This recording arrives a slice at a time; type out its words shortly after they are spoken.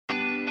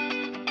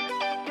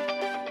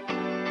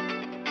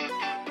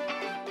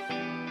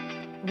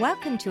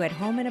Welcome to At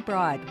Home and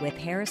Abroad with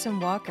Harrison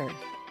Walker.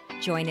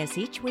 Join us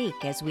each week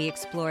as we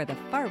explore the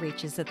far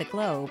reaches of the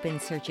globe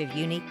in search of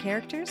unique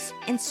characters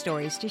and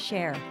stories to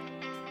share.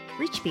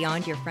 Reach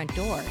beyond your front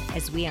door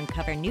as we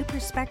uncover new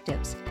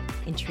perspectives,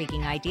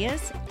 intriguing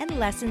ideas, and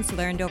lessons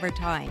learned over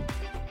time.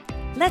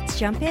 Let's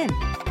jump in.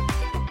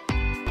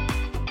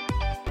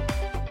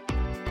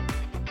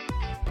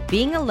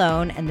 Being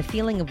alone and the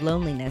feeling of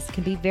loneliness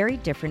can be very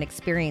different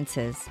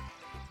experiences.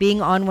 Being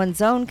on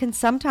one's own can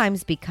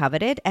sometimes be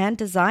coveted and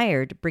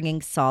desired,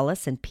 bringing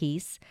solace and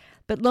peace,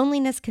 but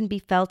loneliness can be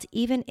felt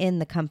even in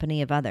the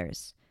company of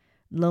others.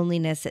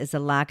 Loneliness is a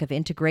lack of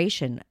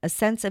integration, a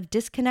sense of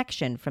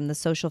disconnection from the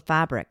social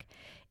fabric.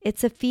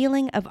 It's a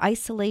feeling of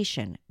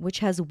isolation, which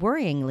has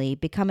worryingly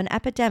become an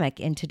epidemic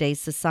in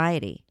today's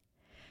society.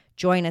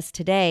 Join us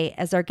today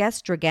as our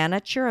guest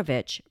Dragana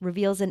Curovic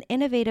reveals an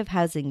innovative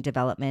housing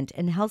development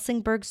in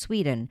Helsingborg,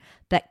 Sweden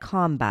that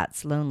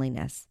combats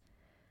loneliness.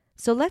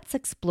 So let's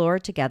explore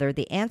together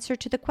the answer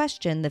to the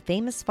question the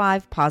famous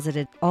five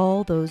posited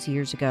all those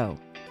years ago.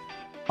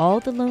 All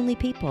the lonely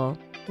people,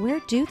 where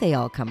do they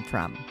all come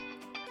from?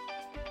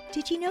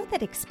 Did you know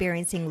that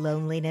experiencing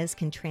loneliness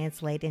can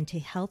translate into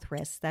health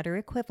risks that are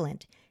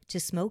equivalent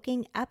to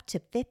smoking up to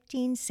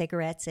 15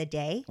 cigarettes a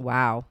day?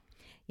 Wow.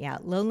 Yeah,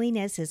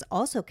 loneliness is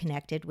also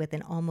connected with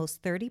an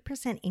almost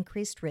 30%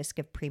 increased risk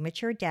of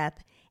premature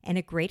death and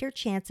a greater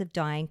chance of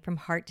dying from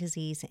heart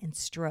disease and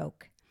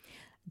stroke.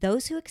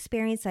 Those who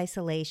experience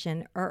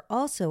isolation are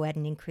also at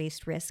an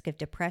increased risk of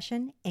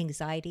depression,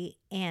 anxiety,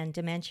 and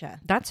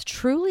dementia. That's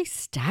truly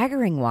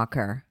staggering,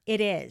 Walker.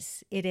 It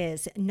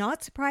is.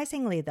 Not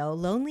surprisingly, though,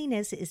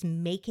 loneliness is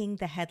making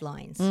the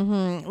headlines.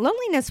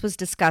 Loneliness was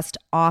discussed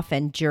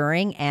often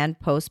during and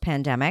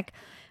post-pandemic,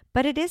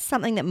 but it is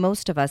something that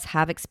most of us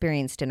have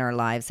experienced in our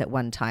lives at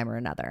one time or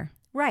another.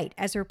 Right.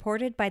 As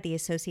reported by the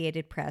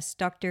Associated Press,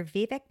 Dr.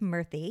 Vivek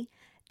Murthy,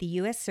 the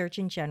U.S.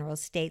 Surgeon General,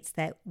 states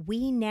that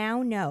we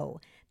now know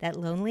that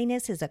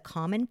loneliness is a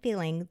common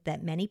feeling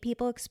that many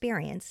people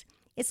experience.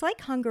 It's like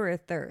hunger or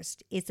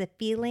thirst. It's a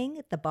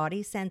feeling the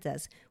body sends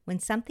us when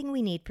something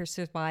we need for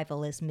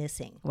survival is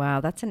missing. Wow,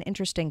 that's an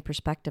interesting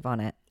perspective on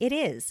it. It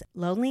is.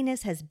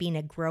 Loneliness has been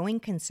a growing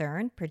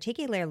concern,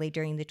 particularly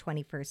during the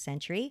 21st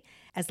century,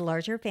 as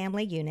larger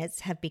family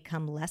units have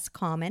become less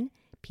common,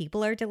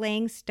 people are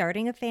delaying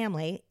starting a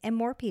family, and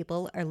more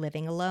people are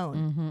living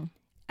alone.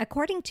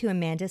 According to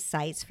Amanda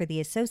Seitz for the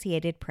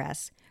Associated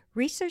Press,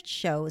 research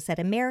shows that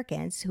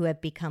Americans who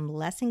have become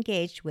less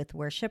engaged with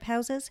worship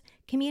houses,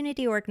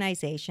 community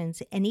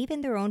organizations, and even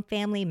their own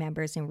family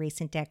members in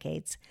recent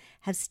decades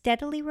have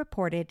steadily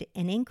reported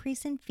an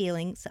increase in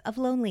feelings of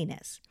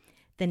loneliness.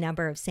 The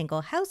number of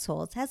single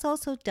households has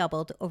also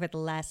doubled over the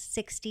last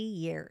 60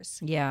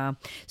 years. Yeah.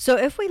 So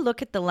if we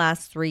look at the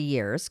last 3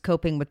 years,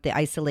 coping with the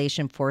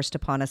isolation forced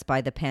upon us by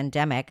the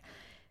pandemic,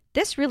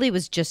 this really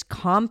was just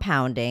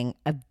compounding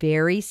a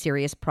very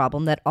serious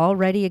problem that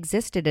already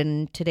existed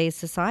in today's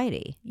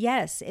society.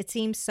 Yes, it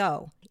seems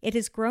so. It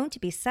has grown to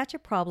be such a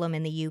problem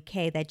in the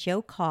UK that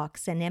Jo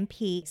Cox, an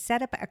MP,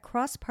 set up a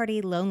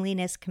cross-party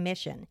loneliness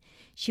commission.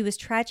 She was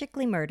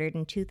tragically murdered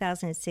in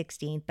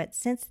 2016, but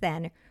since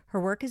then, her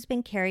work has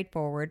been carried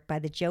forward by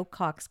the Jo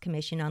Cox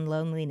Commission on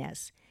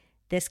Loneliness.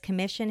 This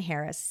commission,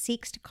 Harris,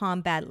 seeks to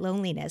combat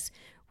loneliness,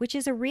 which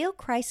is a real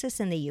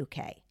crisis in the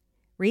UK.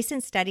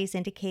 Recent studies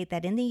indicate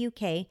that in the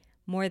UK,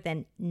 more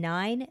than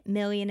 9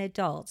 million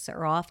adults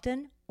are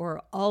often or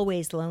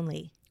always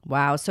lonely.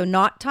 Wow. So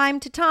not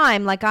time to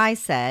time, like I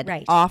said,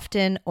 right.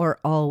 Often or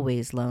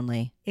always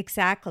lonely.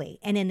 Exactly.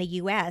 And in the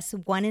U.S.,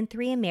 1 in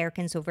 3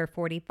 Americans over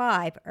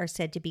 45 are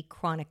said to be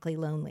chronically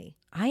lonely.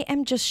 I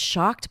am just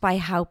shocked by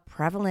how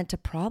prevalent a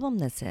problem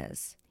this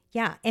is.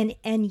 Yeah, and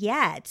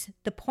yet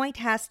the point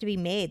has to be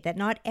made that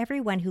not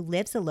everyone who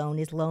lives alone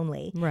is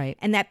lonely. Right.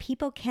 And that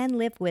people can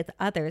live with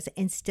others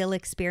and still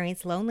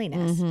experience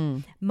loneliness.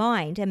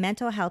 Mind, a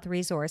mental health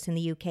resource in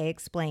the UK,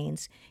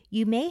 explains,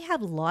 you may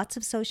have lots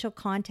of social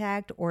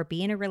contact or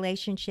be in a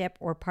relationship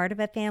or part of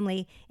a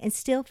family and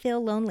still feel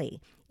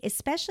lonely,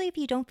 especially if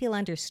you don't feel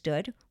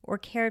understood or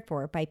cared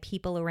for by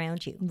people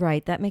around you.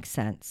 Right, that makes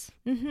sense.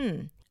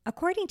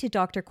 According to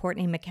Dr.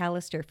 Courtney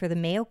McAllister for the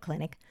Mayo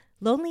Clinic,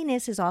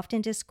 loneliness is often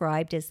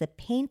described as the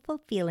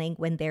painful feeling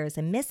when there is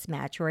a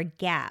mismatch or a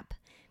gap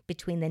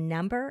between the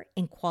number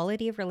and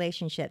quality of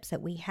relationships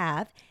that we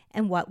have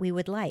and what we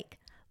would like.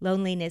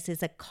 Loneliness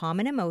is a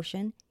common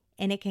emotion,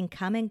 and it can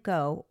come and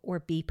go or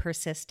be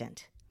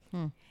persistent.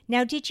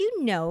 Now, did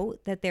you know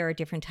that there are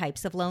different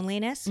types of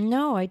loneliness?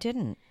 No, I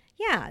didn't.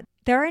 Yeah,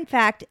 there are in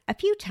fact a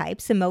few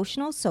types: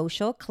 emotional,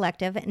 social,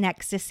 collective, and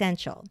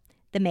existential.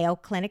 The Mayo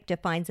Clinic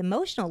defines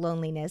emotional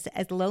loneliness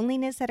as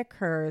loneliness that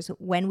occurs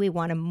when we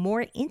want a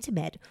more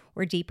intimate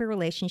or deeper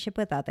relationship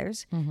with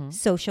others. Mm-hmm.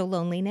 Social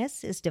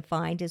loneliness is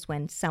defined as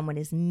when someone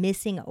is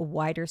missing a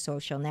wider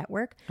social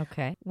network.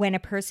 Okay. When a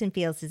person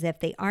feels as if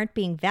they aren't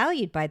being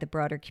valued by the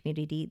broader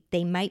community,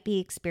 they might be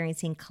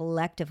experiencing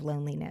collective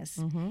loneliness.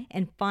 Mm-hmm.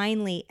 And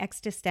finally,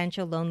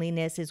 existential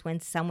loneliness is when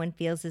someone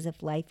feels as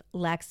if life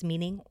lacks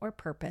meaning or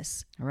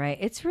purpose. Right.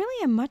 It's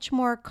really a much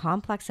more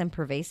complex and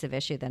pervasive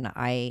issue than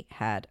I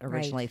had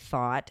originally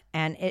thought.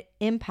 And it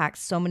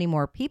impacts so many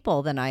more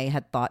people than I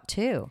had thought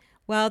too.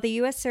 Well, the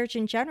U.S.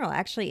 Surgeon General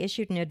actually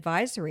issued an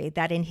advisory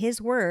that, in his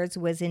words,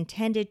 was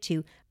intended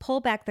to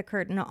pull back the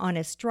curtain on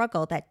a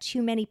struggle that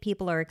too many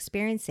people are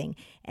experiencing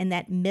and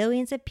that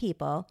millions of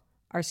people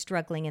are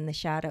struggling in the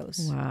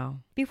shadows. Wow.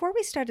 Before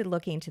we started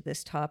looking into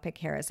this topic,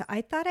 Harris,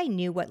 I thought I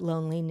knew what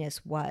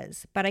loneliness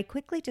was, but I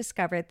quickly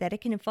discovered that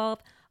it can involve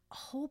a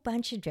whole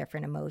bunch of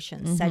different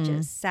emotions, such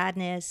as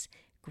sadness,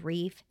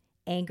 grief,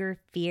 anger,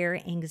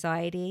 fear,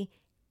 anxiety,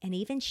 and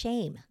even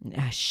shame.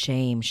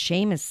 Shame.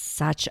 Shame is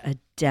such a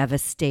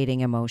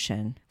devastating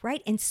emotion.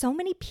 Right. And so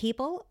many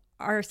people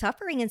are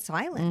suffering in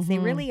silence. They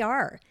really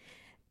are.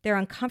 They're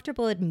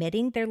uncomfortable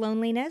admitting their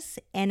loneliness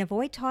and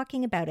avoid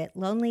talking about it.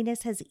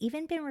 Loneliness has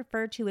even been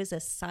referred to as a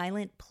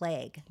silent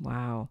plague.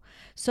 Wow.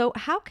 So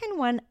how can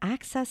one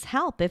access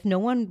help if no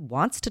one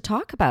wants to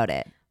talk about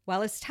it?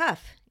 Well, it's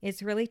tough.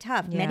 It's really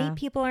tough. Yeah. Many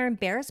people are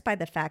embarrassed by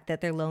the fact that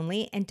they're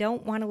lonely and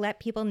don't want to let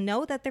people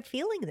know that they're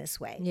feeling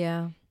this way.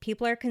 Yeah.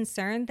 People are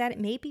concerned that it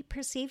may be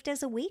perceived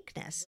as a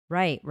weakness.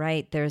 Right.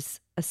 There's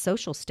a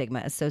social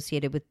stigma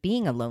associated with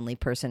being a lonely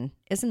person,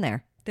 isn't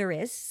there? There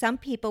is. Some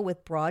people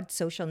with broad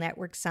social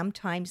networks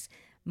sometimes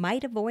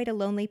might avoid a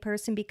lonely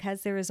person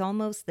because there is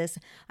almost this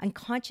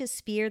unconscious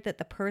fear that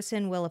the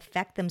person will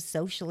affect them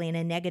socially in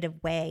a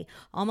negative way,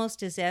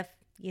 almost as if,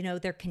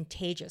 they're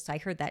contagious. I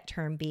heard that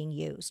term being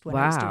used when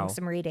I was doing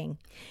some reading.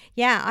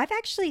 Yeah, I've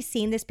actually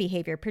seen this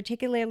behavior,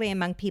 particularly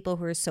among people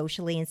who are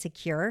socially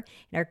insecure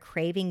and are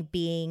craving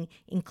being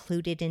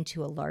included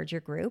into a larger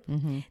group.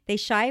 They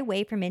shy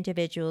away from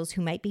individuals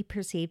who might be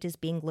perceived as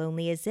being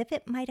lonely as if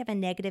it might have a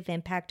negative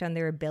impact on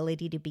their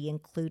ability to be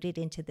included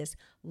into this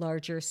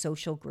larger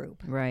social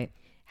group. Right.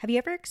 Have you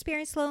ever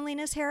experienced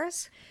loneliness,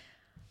 Harris?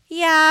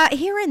 Yeah,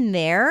 here and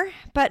there,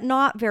 but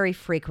not very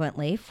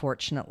frequently,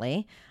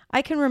 fortunately.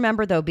 I can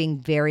remember, though,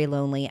 being very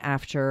lonely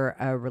after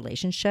a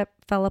relationship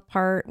fell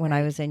apart when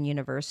I was in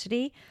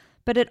university,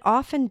 but it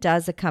often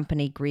does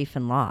accompany grief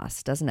and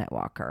loss, doesn't it,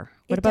 Walker?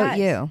 What about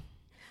you?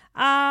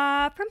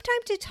 From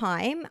time to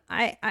time,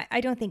 I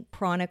don't think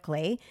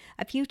chronically.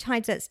 A few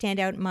times that stand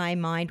out in my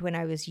mind when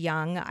I was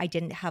young. I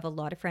didn't have a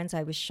lot of friends.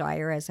 I was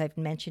shyer, as I've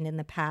mentioned in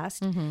the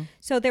past.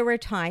 So there were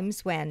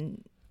times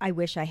when I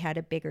wish I had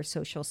a bigger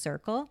social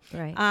circle.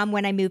 Right.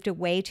 When I moved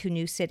away to a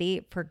new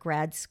city for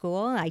grad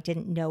school, I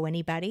didn't know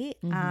anybody.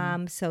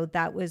 So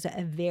that was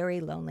a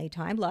very lonely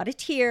time, a lot of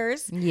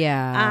tears.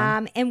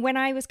 Yeah. And when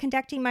I was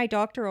conducting my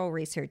doctoral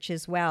research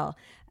as well,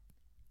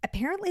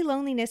 apparently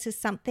loneliness is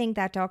something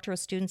that doctoral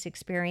students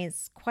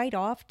experience quite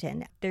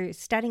often. They're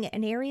studying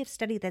an area of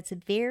study that's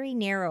very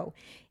narrow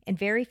and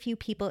very few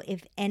people,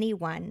 if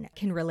anyone,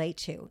 can relate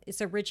to.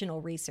 It's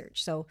original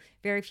research, so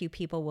very few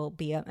people will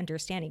be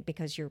understanding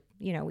because you're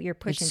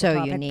pushing the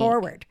topic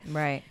forward.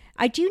 Right.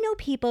 I do know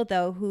people,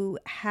 though, who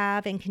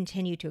have and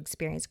continue to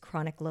experience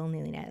chronic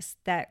loneliness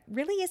that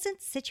really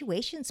isn't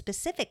situation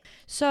specific.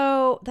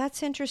 So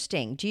that's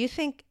interesting. Do you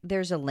think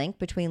there's a link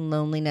between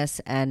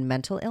loneliness and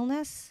mental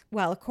illness?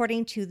 Well,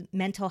 according to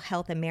Mental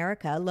Health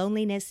America,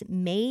 loneliness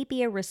may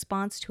be a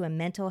response to a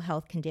mental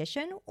health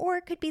condition, or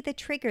it could be the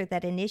trigger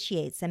that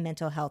initiates a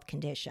mental health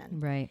condition.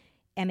 Right.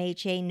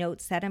 MHA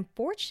notes that,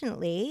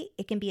 unfortunately,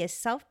 it can be a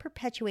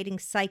self-perpetuating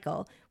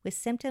cycle with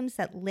symptoms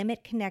that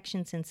limit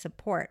connections and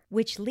support,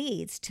 which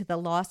leads to the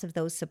loss of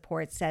those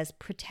supports as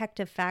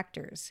protective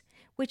factors,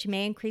 which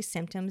may increase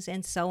symptoms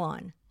and so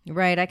on.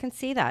 Right, I can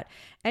see that.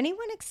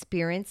 Anyone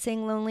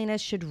experiencing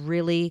loneliness should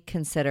really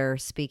consider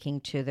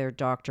speaking to their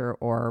doctor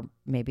or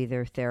maybe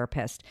their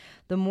therapist.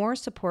 The more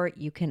support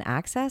you can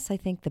access, I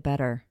think the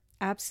better.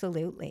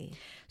 Absolutely.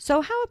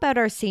 So how about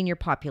our senior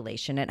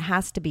population? It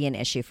has to be an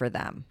issue for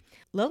them.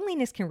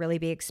 Loneliness can really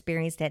be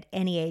experienced at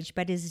any age,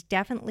 but is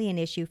definitely an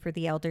issue for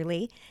the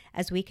elderly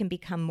as we can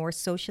become more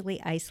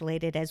socially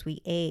isolated as we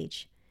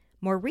age.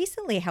 More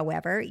recently,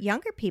 however,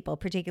 younger people,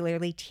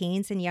 particularly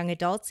teens and young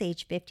adults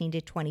aged 15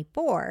 to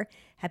 24,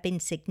 have been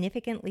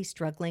significantly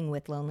struggling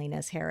with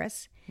loneliness,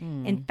 Harris.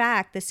 In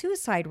fact, the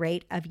suicide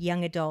rate of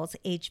young adults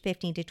aged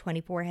 15 to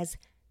 24 has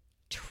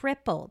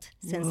tripled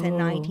since the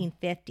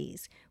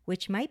 1950s,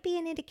 which might be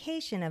an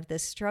indication of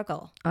this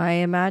struggle. I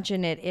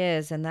imagine it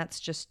is, and that's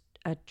just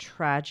a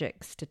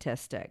tragic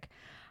statistic.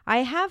 I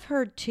have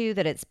heard, too,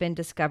 that it's been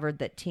discovered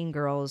that teen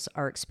girls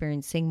are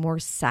experiencing more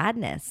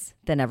sadness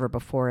than ever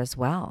before as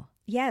well.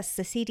 Yes,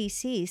 the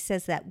CDC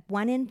says that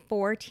 1 in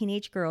 4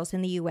 teenage girls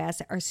in the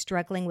U.S. are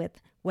struggling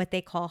with what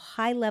they call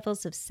high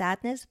levels of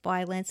sadness,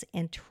 violence,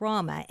 and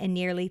trauma, and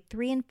nearly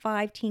 3 in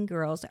 5 teen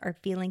girls are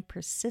feeling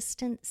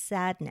persistent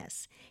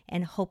sadness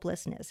and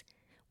hopelessness,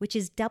 which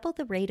is double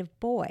the rate of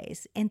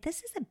boys, and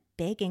this is a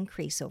big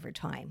increase over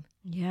time.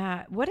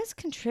 Yeah. What is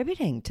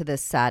contributing to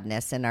this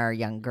sadness in our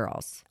young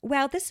girls?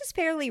 Well, this is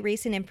fairly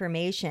recent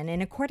information,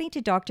 and according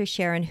to Dr.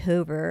 Sharon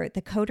Hoover,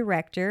 the co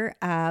director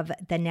of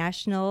the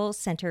National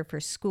Center for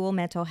School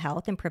Mental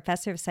Health and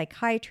professor of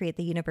psychiatry at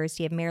the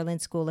University of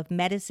Maryland School of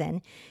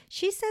Medicine,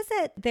 she says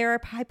that there are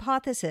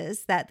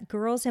hypotheses that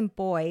girls and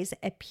boys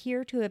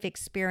appear to have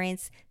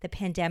experienced the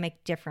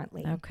pandemic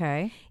differently.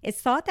 Okay.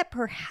 It's thought that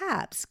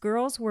perhaps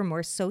girls were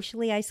more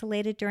socially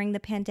isolated during the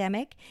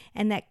pandemic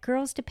and that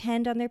girls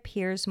depend on their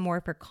peers more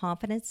for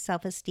confidence,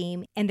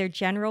 self-esteem, and their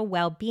general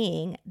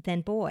well-being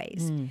than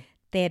boys.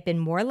 They have been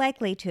more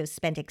likely to have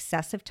spent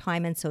excessive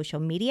time on social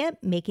media,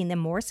 making them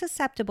more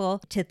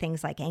susceptible to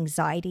things like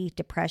anxiety,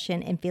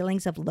 depression, and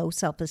feelings of low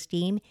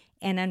self-esteem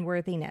and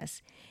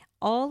unworthiness,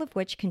 all of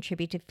which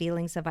contribute to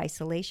feelings of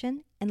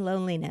isolation and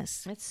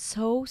loneliness. It's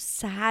so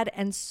sad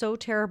and so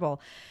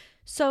terrible.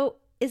 So,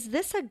 is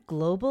this a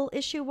global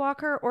issue,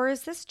 Walker, or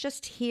is this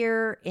just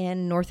here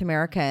in North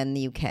America and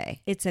the UK?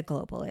 It's a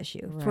global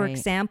issue. For Right.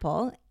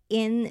 example,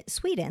 in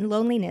Sweden,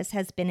 loneliness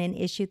has been an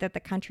issue that the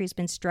country's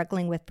been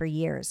struggling with for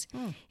years.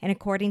 And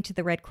according to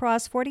the Red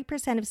Cross,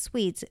 40% of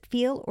Swedes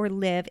feel or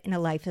live in a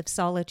life of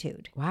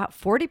solitude. Wow,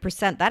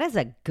 40%. That is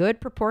a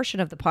good proportion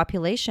of the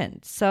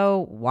population.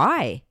 So,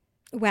 why?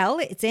 Well,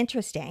 it's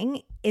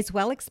interesting. It's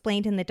well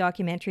explained in the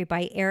documentary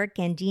by Eric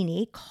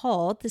Gandini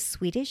called The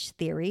Swedish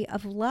Theory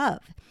of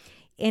Love.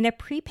 In a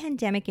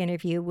pre-pandemic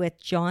interview with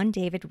John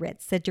David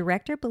Ritz, the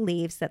director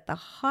believes that the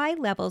high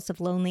levels of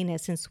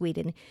loneliness in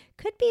Sweden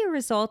could be a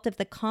result of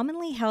the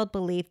commonly held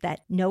belief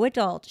that no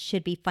adult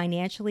should be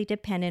financially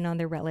dependent on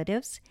their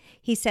relatives.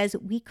 He says,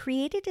 "We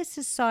created a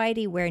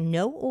society where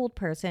no old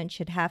person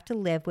should have to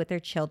live with their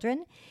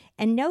children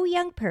and no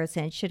young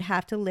person should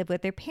have to live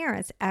with their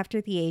parents after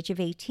the age of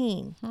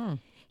 18.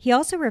 He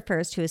also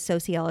refers to a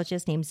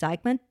sociologist named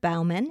Zygmunt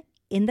Bauman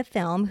in the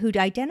film who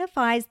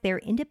identifies their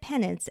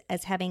independence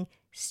as having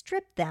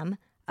stripped them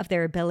of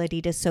their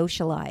ability to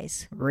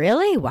socialize.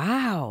 Really?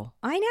 Wow.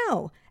 I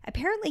know.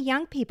 Apparently,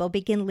 young people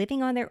begin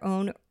living on their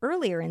own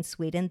earlier in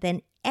Sweden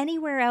than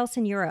anywhere else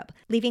in Europe,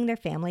 leaving their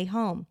family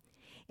home.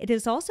 It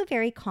is also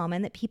very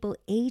common that people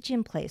age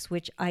in place,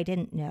 which I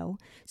didn't know.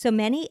 So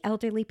many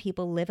elderly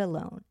people live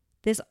alone.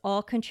 This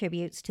all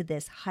contributes to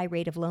this high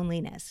rate of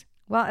loneliness.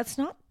 Well, it's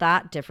not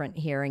that different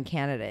here in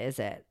Canada, is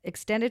it?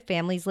 Extended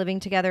families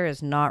living together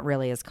is not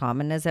really as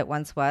common as it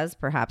once was,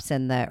 perhaps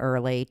in the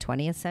early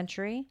 20th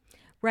century.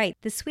 Right.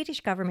 The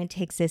Swedish government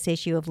takes this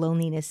issue of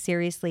loneliness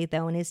seriously,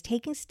 though, and is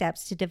taking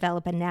steps to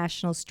develop a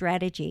national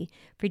strategy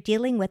for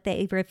dealing with what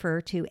they refer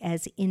to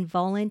as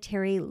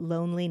involuntary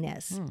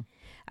loneliness.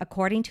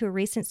 According to a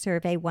recent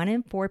survey, 1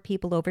 in 4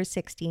 people over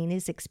 16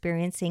 is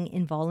experiencing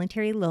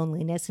involuntary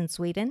loneliness in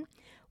Sweden.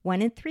 1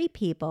 in 3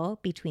 people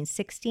between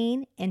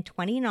 16 and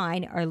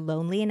 29 are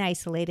lonely and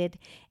isolated,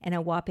 and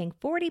a whopping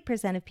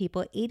 40% of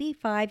people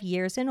 85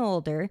 years and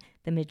older,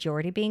 the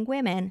majority being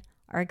women,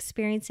 are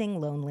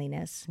experiencing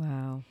loneliness.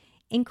 Wow.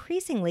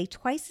 Increasingly,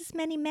 twice as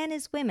many men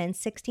as women,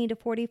 16 to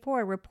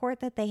 44,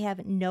 report that they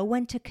have no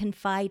one to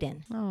confide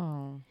in.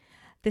 Oh.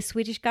 The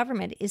Swedish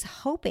government is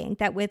hoping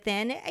that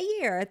within a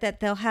year that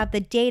they'll have the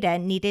data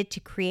needed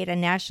to create a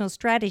national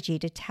strategy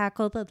to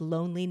tackle the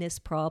loneliness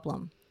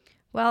problem.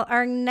 Well,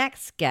 our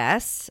next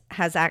guest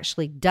has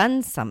actually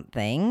done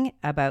something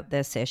about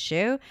this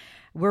issue.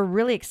 We're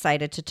really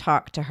excited to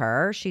talk to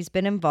her. She's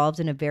been involved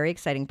in a very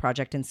exciting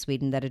project in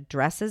Sweden that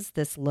addresses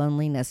this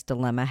loneliness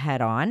dilemma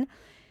head on.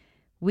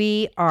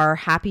 We are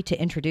happy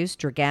to introduce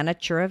Dragana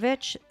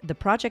Curovic, the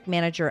project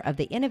manager of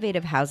the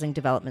innovative housing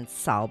development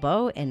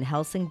Salbo in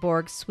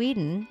Helsingborg,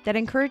 Sweden, that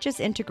encourages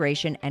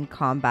integration and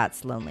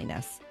combats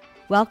loneliness.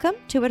 Welcome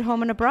to At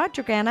Home and Abroad,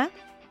 Dragana.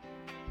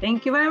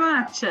 Thank you very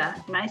much.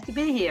 Nice to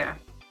be here.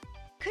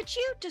 Could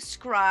you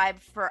describe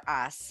for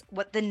us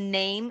what the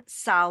name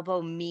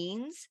Salbo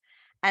means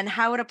and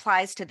how it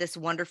applies to this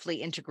wonderfully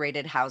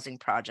integrated housing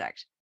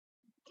project?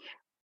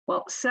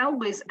 Well,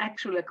 Salbo is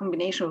actually a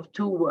combination of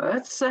 2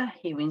 words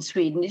here in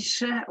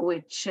Swedish,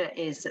 which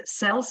is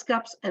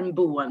sällskap and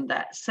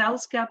boende.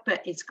 Sällskap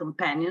is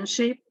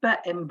companionship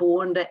and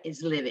boende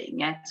is living.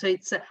 So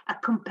it's a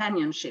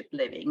companionship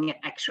living,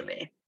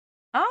 actually.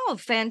 Oh,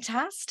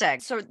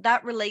 fantastic. So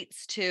that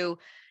relates to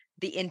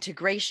the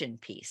integration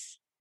piece.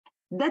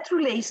 That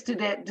relates to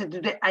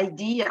the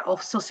idea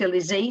of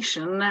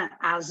socialization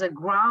as a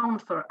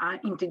ground for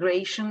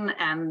integration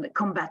and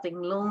combating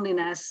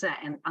loneliness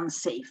and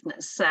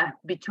unsafeness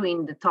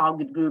between the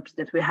target groups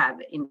that we have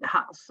in the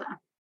house.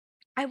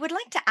 I would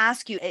like to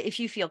ask you, if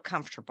you feel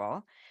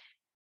comfortable,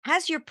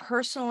 has your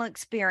personal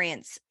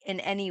experience in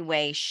any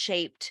way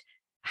shaped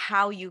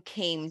how you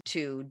came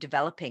to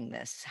developing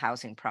this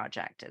housing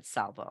project at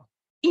Salvo?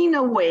 In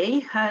a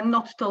way,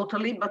 not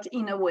totally, but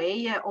in a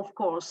way, of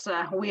course,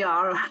 we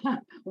are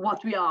what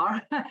we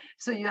are.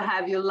 So you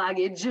have your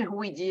luggage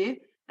with you.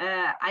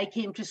 I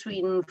came to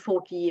Sweden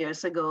 40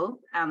 years ago,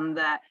 and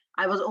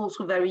I was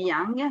also very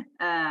young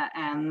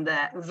and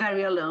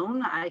very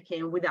alone. I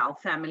came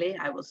without family.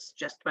 I was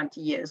just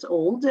 20 years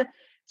old.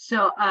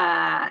 So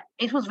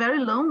it was very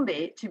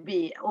lonely to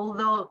be,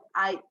 although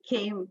I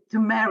came to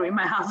marry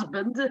my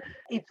husband,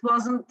 it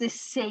wasn't the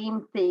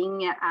same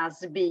thing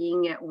as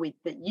being with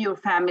your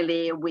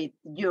family, with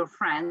your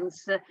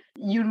friends.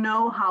 You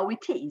know how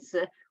it is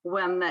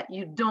when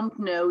you don't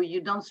know, you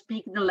don't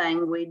speak the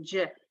language.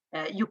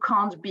 You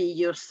can't be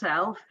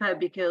yourself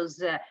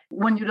because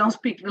when you don't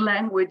speak the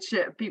language,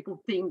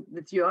 people think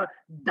that you're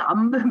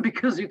dumb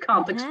because you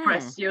can't Mm-hmm.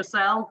 express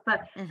yourself.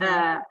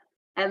 Mm-hmm.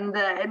 And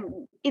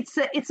it's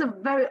a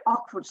very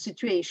awkward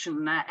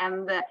situation,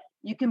 and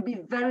you can be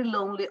very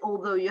lonely,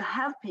 although you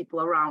have people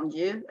around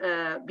you,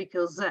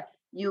 because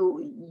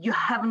you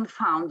haven't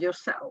found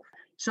yourself.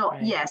 So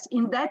Right. yes,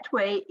 in that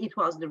way, it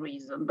was the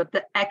reason. But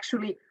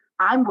actually,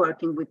 I'm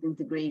working with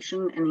integration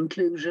and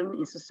inclusion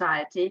in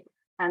society,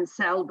 and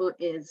Selbo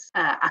is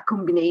a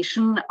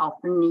combination of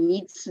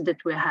needs that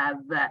we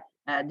have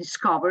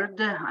discovered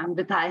and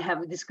that I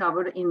have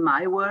discovered in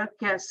my work.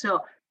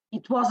 So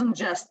it wasn't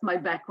just my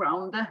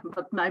background,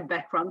 but my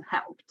background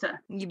helped.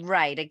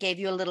 Right. It gave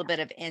you a little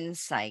bit of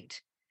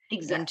insight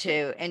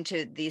Exactly.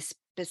 into these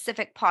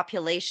specific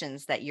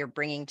populations that you're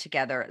bringing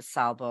together at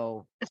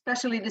Salvo.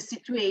 Especially the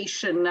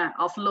situation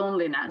of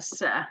loneliness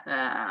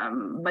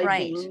by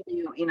Right. being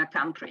new in a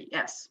country.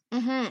 Yes,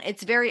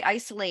 It's very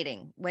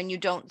isolating when you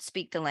don't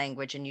speak the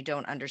language and you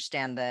don't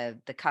understand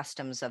the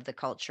customs of the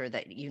culture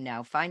that you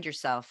now find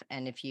yourself.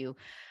 And if you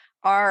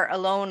are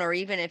alone, or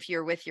even if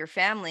you're with your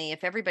family,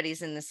 if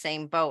everybody's in the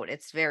same boat,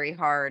 it's very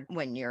hard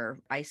when you're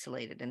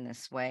isolated in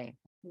this way.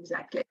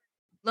 exactly.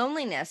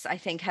 Loneliness, I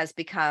think, has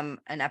become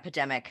an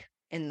epidemic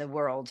in the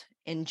world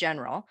in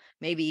general,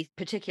 maybe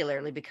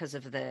particularly because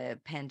of the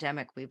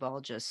pandemic we've all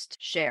just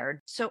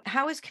shared. So,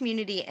 how is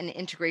community and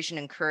integration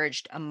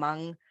encouraged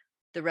among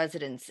the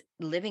residents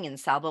living in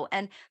Salvo?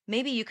 And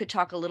maybe you could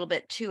talk a little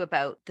bit too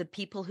about the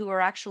people who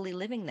are actually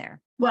living there.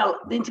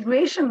 Well, the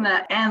integration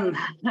and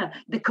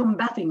the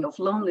combating of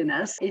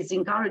loneliness is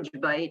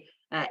encouraged by,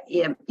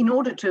 in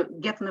order to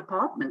get an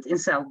apartment in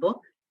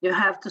Selbo, you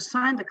have to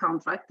sign the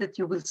contract that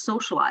you will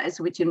socialize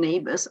with your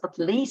neighbors at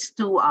least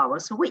 2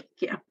 hours a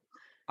week.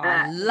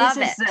 I This love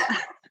is, it.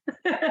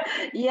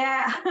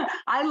 yeah,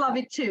 I love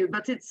it too,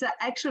 but it's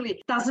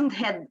actually doesn't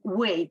have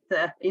weight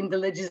in the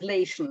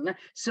legislation.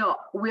 So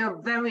we are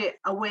very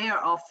aware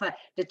of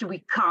that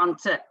we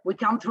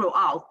can't throw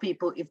out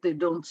people if they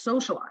don't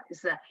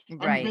socialize,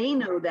 and Right. they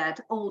know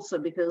that also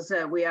because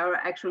we are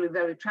actually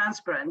very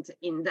transparent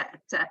in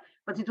that.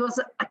 But it was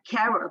a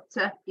carrot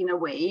in a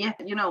way,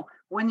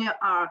 when you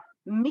are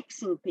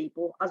mixing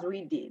people as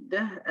we did.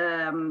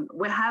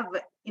 We have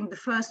in the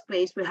first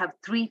place we have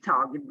three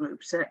target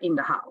groups in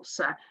the house.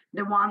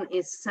 The one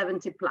is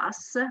 70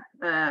 plus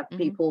Hmm.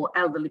 people,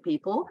 elderly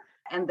people,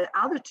 and the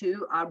other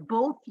two are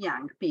both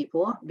young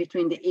people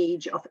between the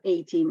age of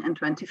 18 and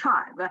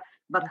 25.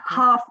 But Okay.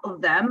 half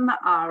of them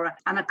are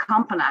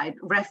unaccompanied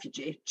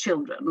refugee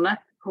children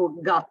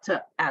who got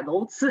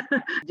adults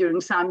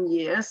during some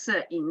years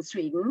in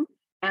Sweden.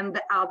 And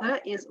the other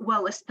is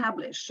well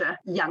established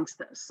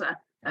youngsters.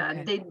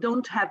 Okay. They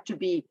don't have to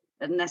be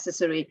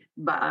necessary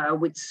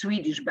with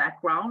Swedish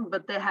background,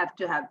 but they have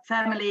to have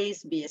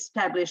families, be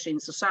established in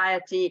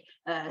society,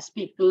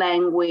 speak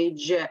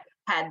language,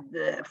 had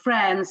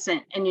friends,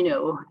 and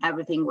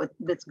everything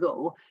let's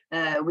go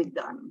with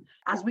them.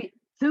 As we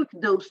took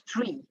those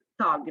three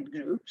target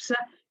groups,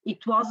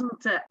 it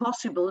wasn't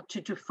possible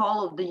to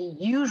follow the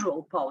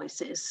usual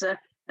policies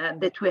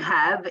that we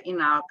have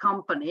in our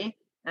company,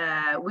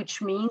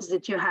 which means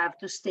that you have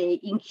to stay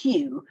in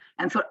queue.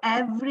 And for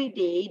every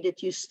day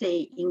that you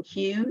stay in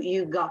queue,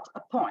 you got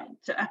a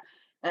point.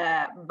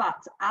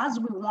 But as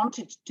we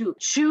wanted to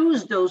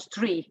choose those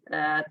three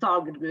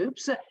target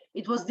groups,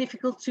 it was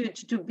difficult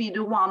to be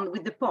the one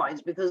with the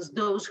points because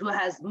those who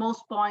has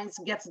most points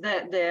gets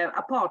their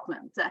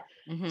apartment.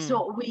 Hmm.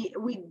 So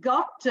we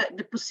got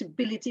the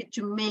possibility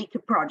to make a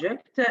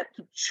project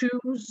to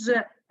choose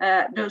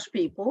those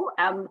people.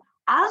 And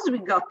as we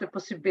got the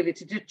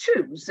possibility to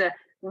choose,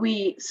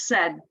 we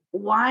said,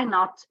 why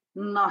not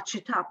notch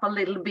it up a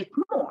little bit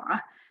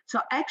more? So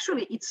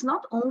actually, it's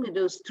not only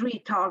those three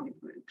target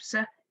groups,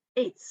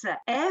 it's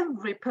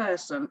every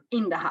person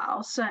in the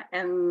house,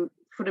 and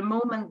for the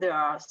moment there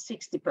are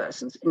 60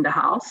 persons in the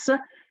house,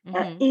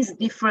 Hmm. is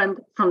different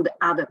from the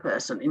other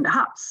person in the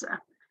house.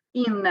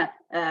 In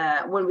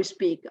when we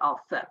speak of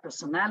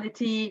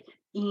personality,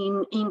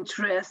 in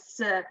interests,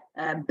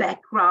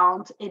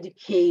 background,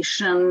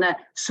 education,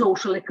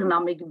 social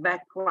economic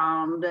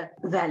background,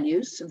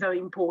 values. Very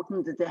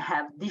important that they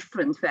have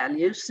different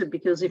values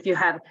because if you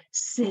have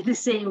the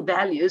same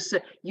values,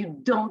 you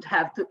don't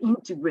have to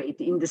integrate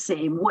in the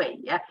same way.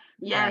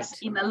 Yes,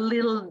 Right. in a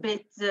little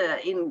bit,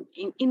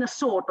 in a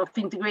sort of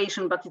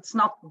integration, but it's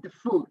not the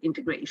full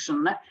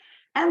integration.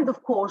 And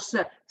of course,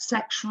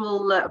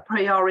 sexual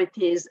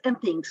priorities and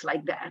things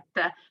like that.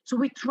 So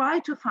we try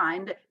to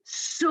find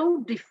so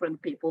different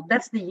people.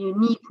 That's the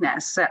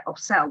uniqueness of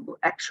Selbo,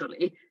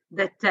 actually,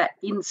 that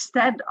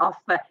instead of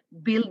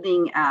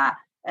building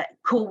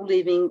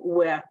co-living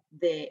where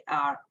they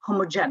are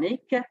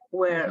homogenic,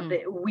 where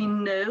we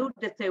know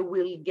that they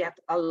will get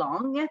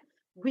along.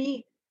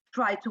 We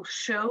try to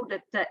show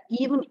that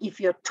even if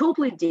you're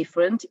totally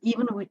different,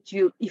 even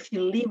if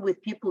you live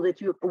with people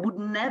that you would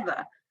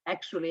never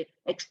actually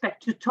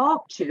expect to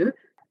talk to,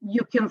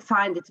 you can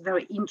find it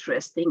very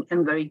interesting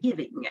and very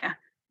giving.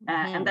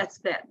 And that's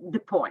the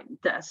point.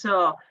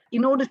 So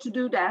in order to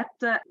do that,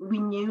 we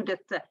knew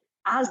that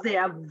as they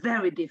are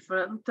very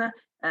different,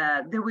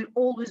 there will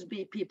always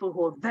be people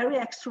who are very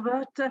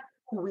extrovert,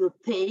 who will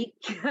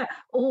take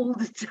all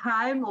the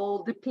time,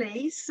 all the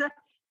place.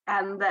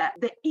 And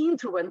the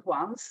introvert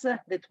ones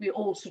that we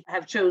also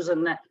have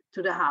chosen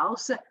to the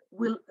house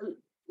will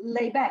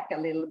lay back a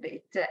little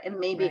bit and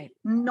maybe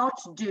not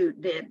do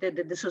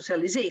the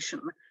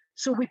socialization.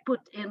 So we put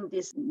in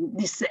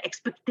this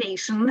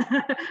expectation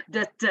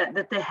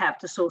that they have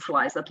to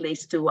socialize at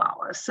least 2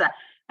 hours.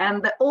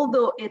 And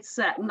although it's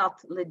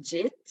not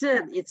legit,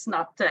 it's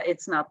not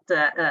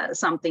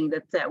something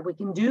that we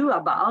can do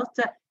about,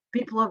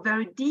 people are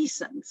very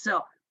decent.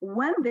 So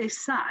when they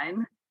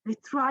sign, they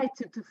try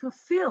to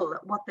fulfill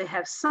what they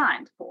have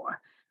signed for.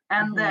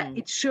 And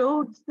it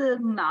showed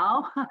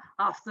now,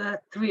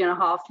 after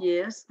 3.5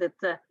 years,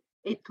 that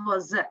it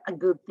was a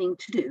good thing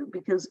to do,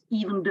 because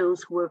even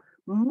those who were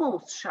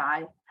most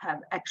shy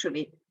have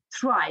actually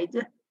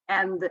tried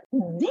and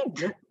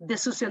did the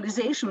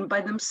socialization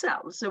by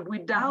themselves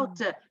without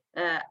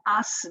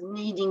us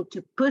needing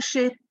to push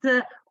it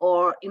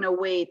or in a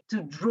way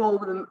to draw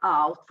them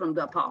out from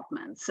the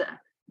apartments.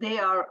 They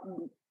are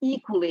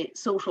equally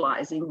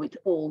socializing with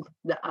all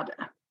the other.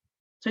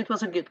 So it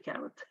was a good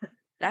carrot.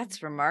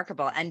 That's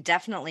remarkable, and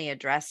definitely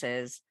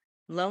addresses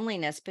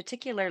loneliness,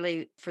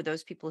 particularly for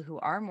those people who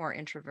are more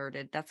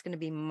introverted. That's going to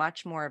be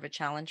much more of a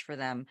challenge for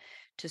them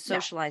to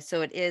socialize.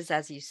 So it is,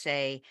 as you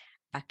say,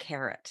 a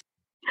carrot.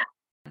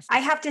 I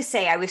have to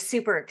say, I was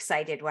super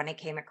excited when I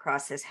came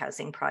across this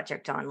housing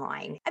project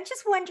online. I'm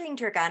just wondering,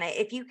 Dragana,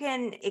 if you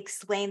can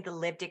explain the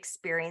lived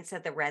experience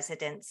of the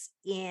residents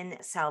in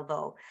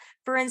Salvo.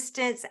 For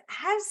instance,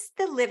 has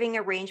the living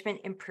arrangement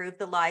improved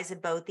the lives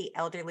of both the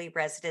elderly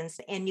residents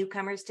and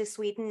newcomers to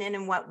Sweden, and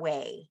in what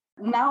way?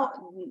 Now,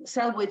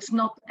 Salvo, it's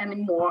not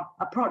anymore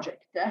a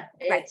project.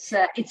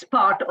 It's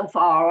part of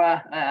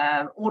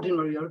our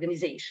ordinary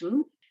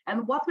organization.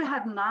 And what we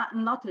have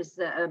noticed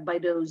by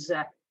those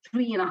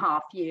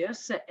 3.5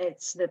 years,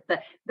 it's that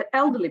the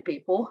elderly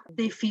people,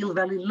 they feel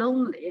very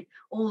lonely,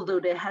 although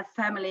they have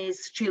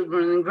families,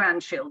 children and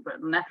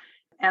grandchildren.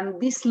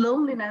 And this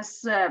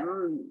loneliness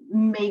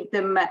made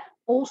them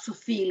also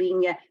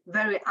feeling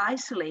very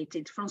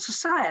isolated from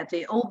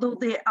society, although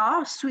they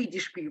are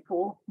Swedish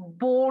people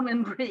born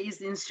and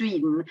raised in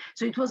Sweden.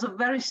 So it was a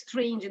very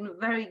strange and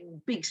very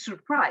big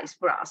surprise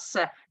for us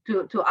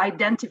to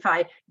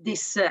identify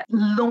this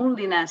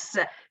loneliness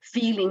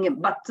feeling,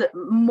 but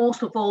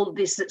most of all,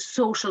 this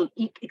social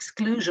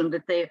exclusion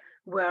that they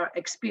were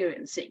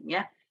experiencing.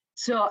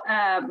 So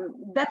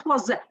that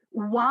was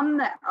one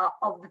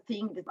of the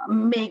things that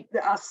made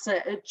us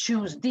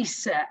choose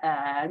this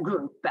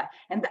group.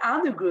 And the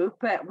other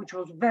group, which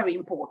was very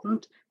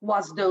important,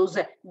 was those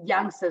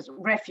youngsters,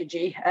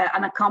 refugee,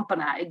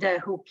 unaccompanied,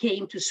 who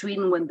came to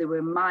Sweden when they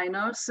were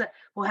minors,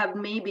 who have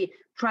maybe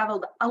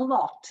traveled a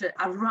lot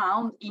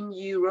around in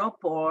Europe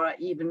or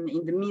even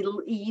in the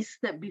Middle East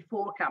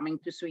before coming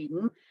to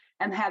Sweden,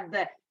 and have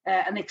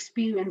an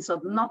experience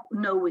of not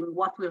knowing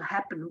what will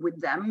happen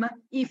with them,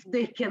 if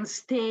they can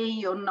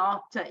stay or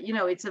not.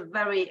 It's a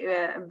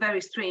very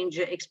strange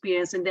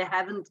experience, and they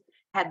haven't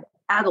had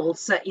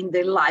adults in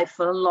their life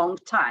for a long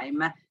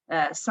time.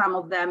 Some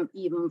of them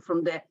even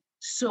from the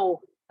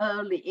so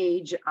early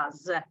age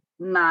as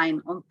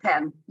 9 or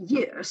 10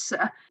 years.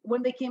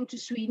 When they came to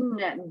Sweden,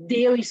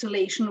 their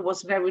isolation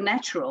was very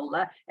natural,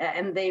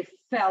 and they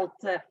felt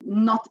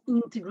not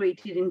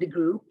integrated in the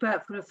group,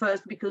 for the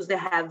first because they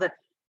have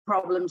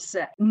problems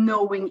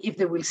knowing if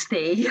they will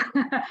stay,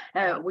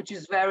 which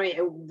is very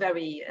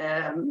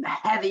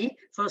heavy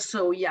for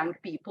so young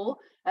people.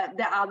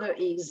 The other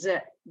is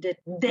that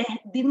they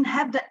didn't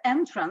have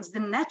the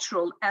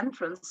natural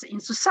entrance in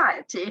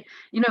society.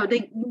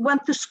 They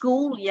went to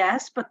school,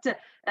 yes, but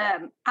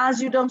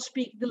as you don't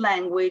speak the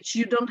language,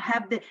 you don't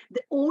have the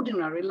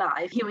ordinary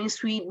life. Here in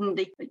Sweden,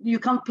 you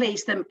can't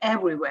place them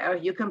everywhere.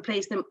 You can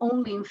place them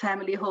only in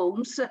family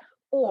homes,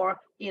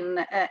 or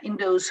in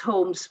those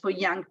homes for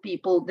young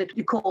people that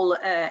we call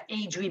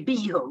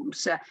HVB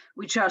homes,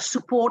 which are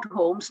support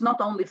homes, not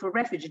only for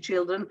refugee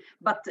children,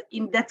 but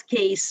in that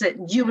case,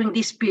 during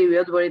this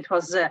period where it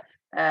was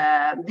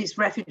this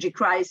refugee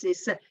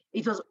crisis,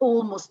 it was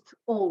almost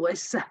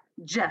always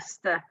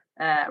just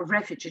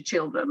refugee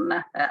children,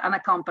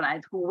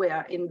 unaccompanied, who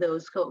were in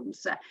those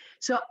homes.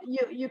 So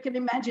you can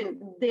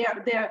imagine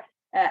their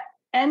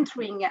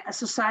entering a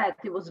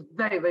society was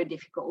very, very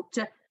difficult.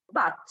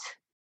 But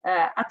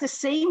at the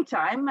same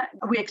time,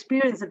 we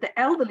experienced that the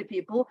elderly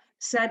people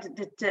said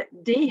that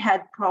they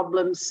had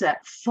problems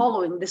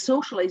following. The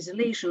social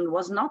isolation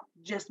was not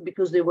just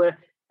because they were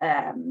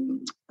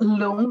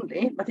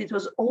lonely, but it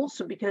was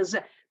also because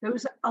there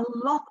was a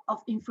lot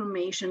of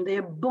information. They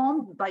are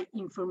bombarded by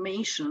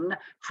information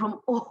from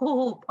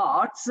all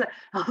parts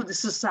of the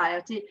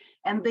society,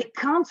 and they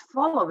can't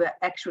follow it,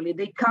 actually.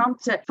 They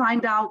can't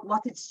find out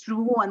what is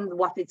true and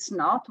what it's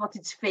not, what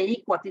is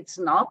fake, what it's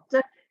not.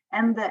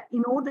 And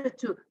in order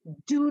to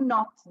do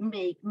not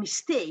make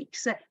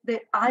mistakes, they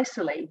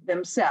isolate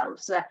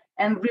themselves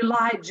and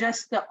rely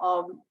just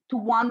to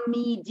one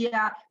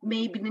media,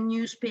 maybe the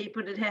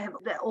newspaper that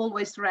they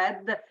always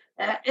read,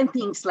 and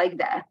things like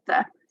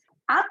that.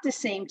 At the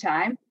same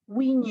time,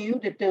 we knew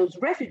that those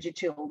refugee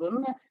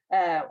children,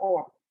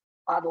 or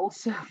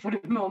adults for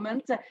the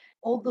moment,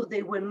 although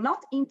they were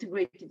not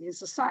integrated in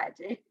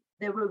society,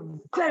 they were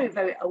very,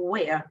 very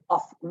aware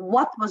of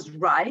what was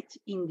right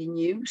in the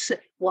news,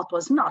 what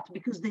was not,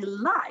 because their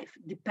life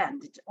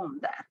depended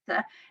on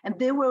that. And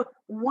they were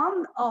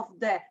one of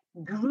the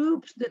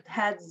groups that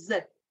had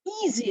the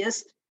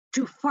easiest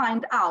to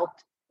find out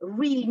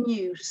real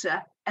news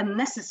and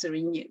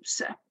necessary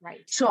news.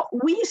 Right. So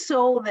we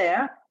saw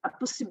there a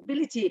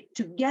possibility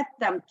to get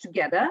them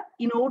together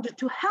in order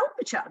to help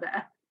each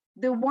other.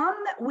 The one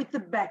with the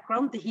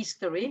background, the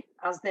history,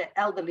 as the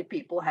elderly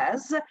people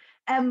has,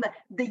 and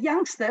the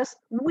youngsters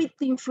with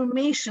the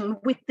information,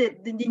 with the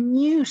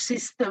new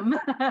system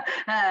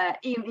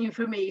in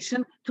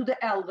information to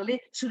the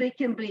elderly, so they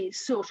can be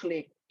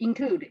socially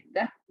included.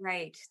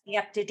 Right, the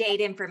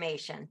up-to-date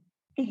information.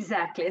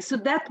 Exactly. So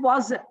that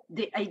was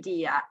the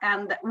idea.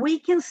 And we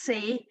can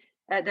say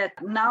that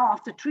now,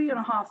 after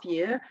 3.5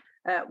 years,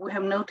 we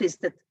have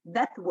noticed that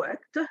that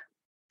worked,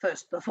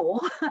 first of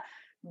all.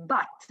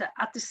 But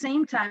at the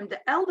same time, the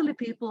elderly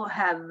people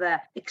have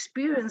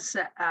experienced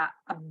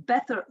a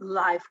better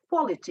life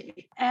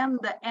quality and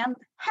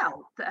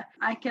health.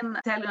 I can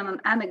tell you an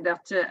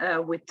anecdote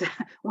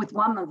with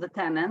one of the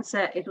tenants.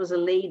 It was a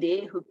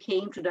lady who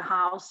came to the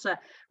house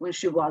when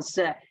she was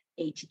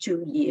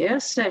 82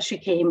 years. She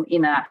came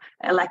in an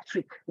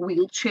electric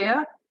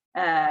wheelchair.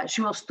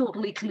 She was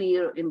totally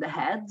clear in the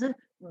head,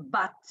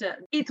 but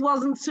it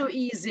wasn't so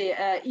easy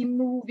in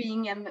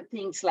moving and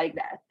things like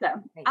that.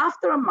 Right.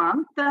 After a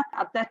month,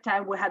 at that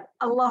time, we had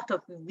a lot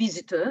of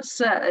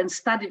visitors and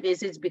study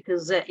visits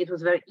because it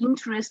was very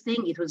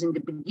interesting. It was in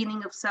the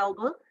beginning of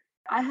Selbo.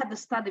 I had a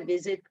study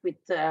visit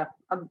with a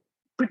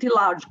pretty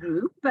large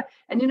group,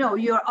 and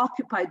you're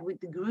occupied with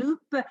the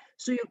group,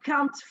 so you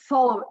can't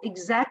follow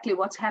exactly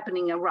what's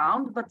happening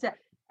around. But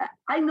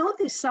I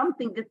noticed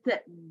something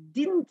that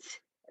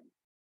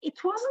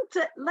it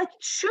wasn't like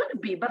it should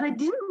be, but I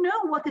didn't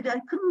know what it.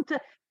 I couldn't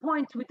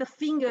point with a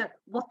finger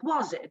what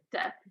was it.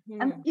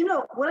 Mm-hmm. And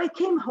when I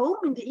came home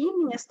in the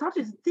evening, I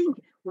started to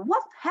think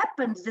what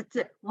happened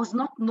that was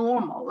not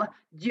normal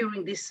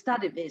during this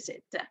study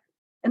visit,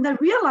 and I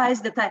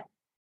realized that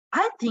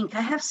I think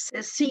I have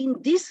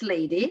seen this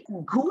lady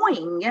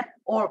going,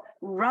 or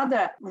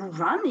rather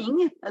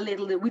running a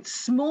little with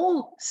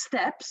small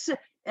steps,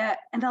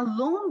 and a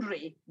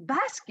laundry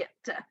basket.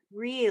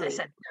 Really? I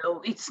said,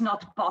 no, it's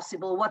not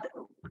possible.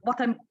 What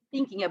I'm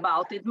thinking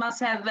about, it must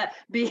have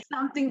been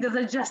something that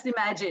I just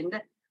imagined.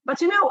 But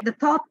the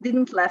thought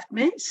didn't left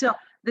me. So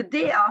the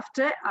day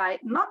after, I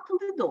knocked on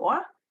the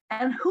door,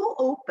 and who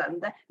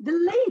opened?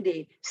 The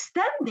lady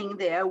standing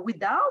there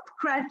without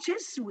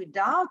crutches,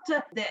 without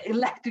the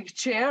electric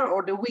chair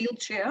or the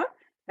wheelchair,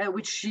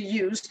 which she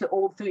used,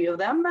 all three of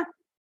them.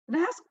 And I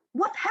asked,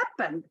 what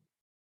happened?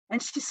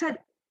 And she said,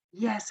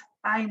 yes,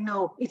 I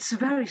know, it's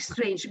very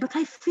strange, but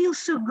I feel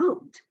so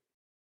good.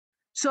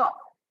 So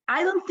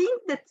I don't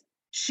think that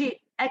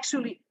she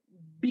actually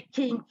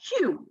became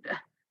cured,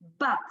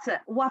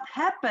 but what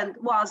happened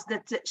was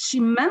that she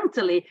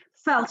mentally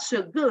felt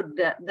so good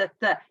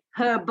that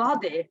her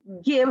body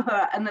gave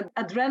her an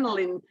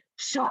adrenaline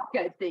shock,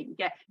 I think.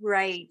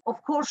 Right.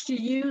 Of course, she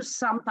used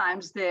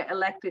sometimes the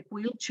electric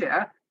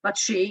wheelchair, but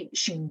she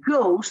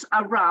goes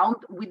around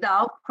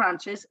without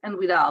crutches and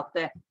without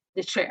the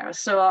chair.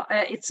 So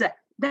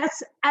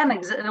that's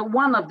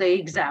one of the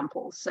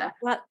examples.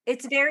 Well,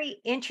 it's very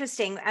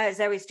interesting. As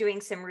I was doing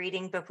some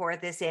reading before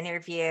this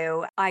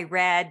interview, I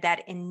read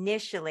that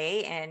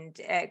initially, and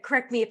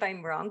correct me if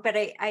I'm wrong, but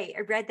I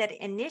read that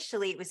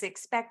initially it was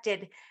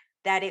expected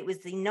that it was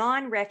the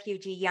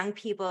non-refugee young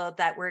people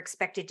that were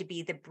expected to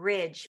be the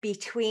bridge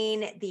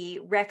between the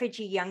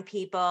refugee young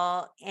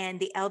people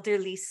and the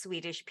elderly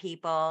Swedish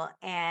people,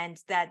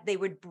 and that they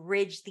would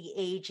bridge the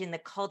age and the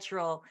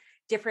cultural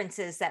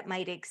differences that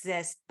might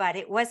exist. But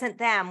it wasn't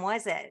them,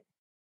 was it?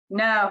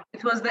 No,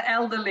 it was the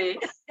elderly.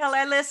 Tell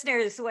our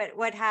listeners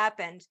what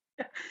happened.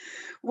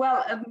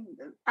 Well,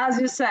 as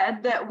you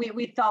said,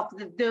 we thought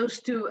that those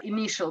two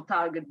initial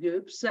target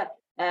groups,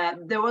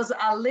 there was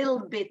a little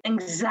bit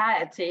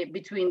anxiety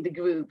between the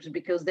groups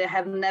because they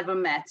have never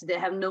met. They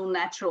have no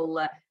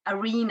natural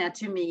arena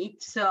to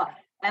meet. So,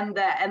 and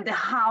the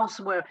house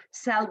where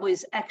Selbo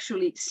is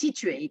actually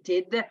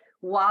situated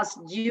was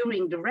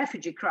during the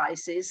refugee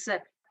crisis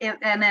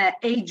an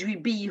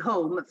HVB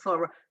home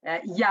for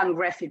young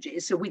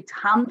refugees, so with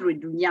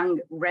 100 young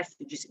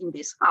refugees in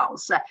this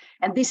house.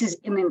 And this is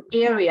in an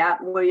area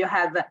where you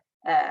have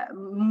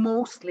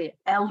mostly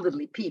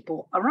elderly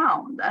people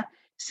around.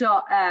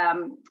 So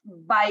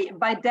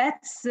by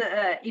that,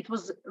 it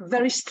was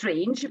very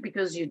strange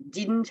because you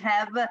didn't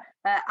have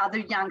other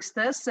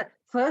youngsters.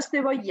 First,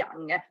 they were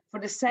young. For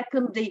the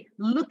second, they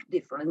looked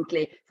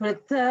differently. For the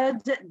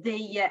third,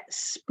 they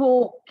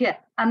spoke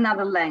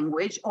another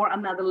language or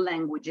another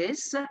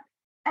languages.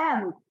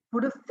 And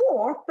for the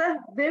fourth,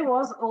 there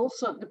was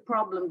also the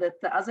problem that,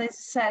 as I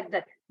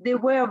said, they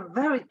were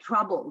very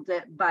troubled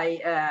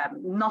by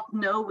not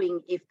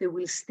knowing if they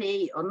will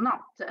stay or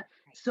not.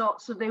 So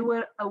they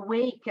were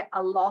awake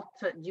a lot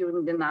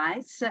during the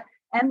nights,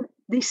 and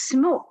they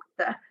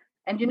smoked.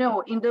 And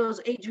in those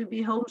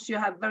HVB homes, you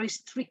have very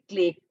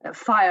strictly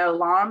fire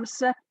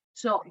alarms.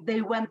 So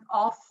they went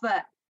off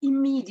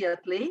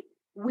immediately,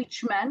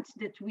 which meant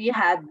that we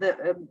had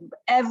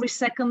every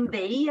second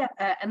day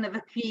an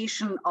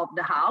evacuation of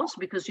the house,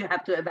 because you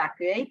have to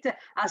evacuate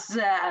as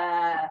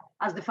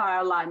the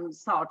fire alarm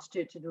starts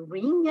to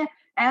ring.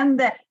 And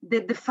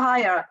the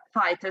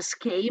firefighters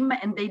came,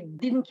 and they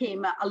didn't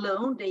came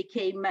alone. They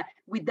came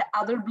with the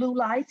other blue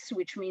lights,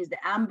 which means the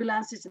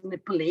ambulances and the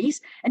police.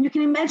 And you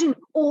can imagine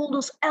all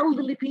those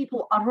elderly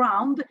people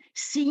around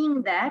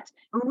seeing that,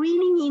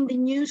 reading in the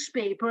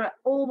newspaper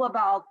all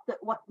about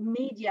what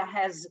media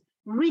has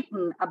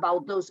written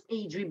about those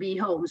HVB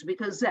homes,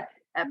 because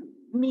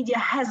media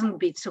hasn't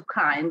been so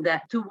kind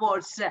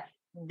towards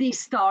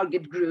this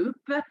target group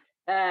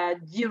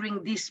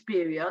during this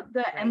period.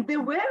 And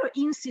there were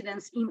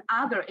incidents in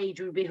other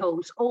HVB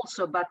homes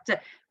also, but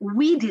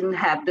we didn't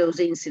have those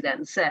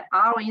incidents.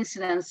 Our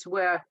incidents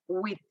were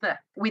with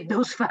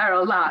those fire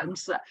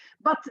alarms.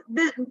 But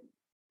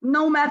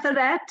no matter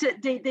that,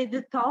 they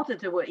thought that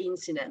there were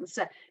incidents.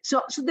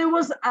 So there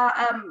was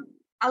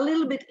a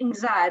little bit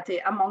anxiety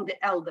among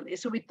the elderly.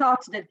 So we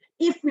thought that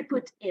if we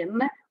put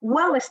in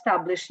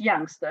well-established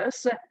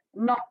youngsters,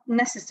 not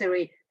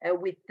necessarily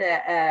with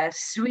a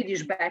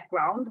Swedish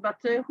background, but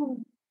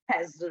who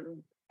has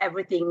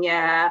everything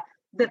that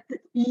the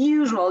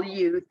usual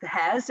youth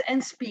has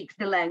and speaks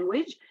the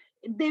language,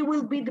 they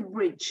will be the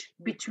bridge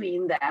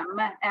between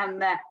them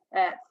and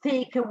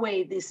take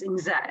away this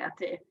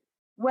anxiety.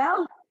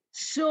 Well,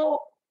 so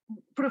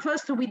for the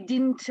first, we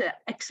didn't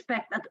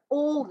expect at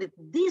all that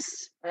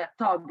this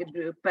target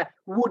group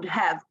would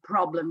have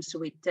problems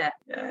with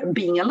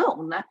being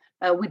alone,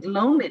 with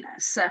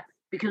loneliness,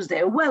 because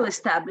they're well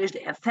established,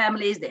 they have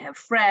families, they have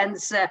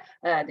friends,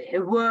 they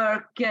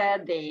work,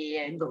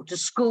 they go to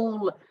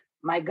school.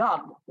 My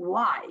God,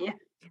 why?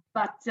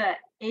 But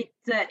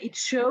it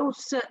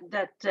shows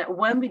that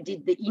when we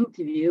did the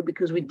interview,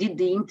 because we did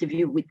the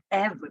interview with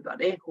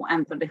everybody who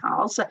entered the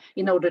house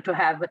in order to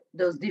have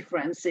those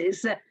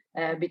differences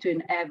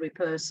between every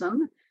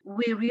person,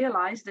 we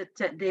realized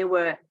that they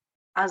were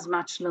as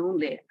much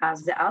lonely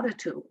as the other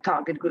two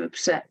target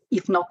groups,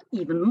 if not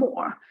even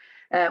more,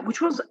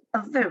 which was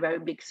a very, very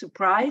big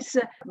surprise,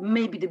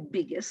 maybe the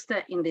biggest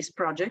in this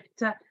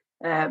project,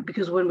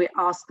 because when we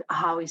asked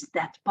how is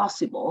that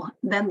possible,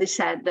 then they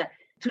said,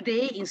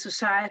 today in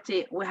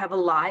society, we have a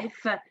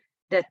life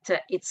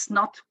that it's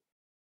not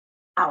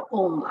our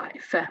own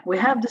life. We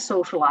have the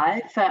social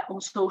life on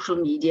social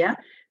media,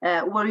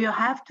 where you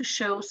have to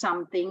show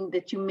something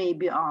that you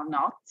maybe are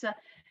not.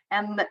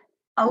 And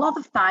a lot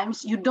of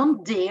times you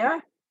don't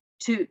dare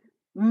to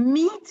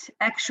meet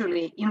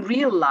actually in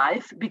real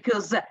life,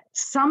 because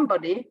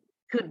somebody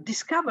could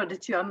discover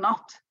that you are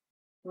not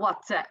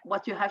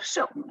what you have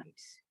shown.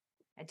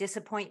 A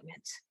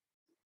disappointment.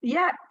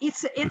 Yeah,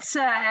 it's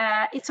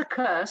a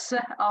curse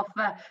of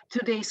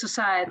today's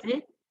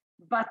society,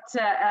 but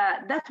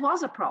that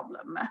was a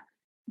problem.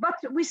 But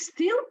we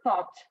still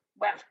thought,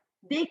 well,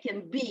 they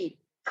can be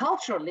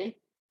culturally,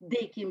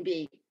 they can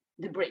be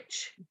the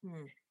bridge.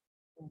 Mm-hmm.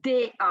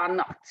 They are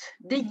not.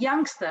 The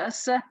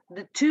youngsters,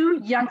 the two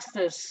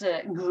youngsters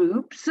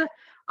groups,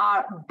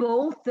 are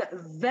both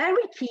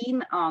very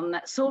keen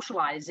on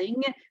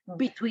socializing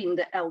between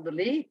the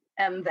elderly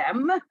and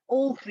them,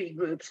 all three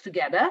groups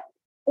together,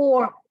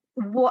 or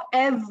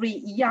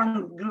every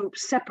young group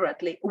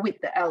separately with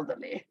the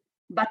elderly.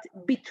 But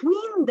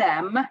between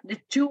them, the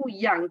two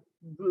young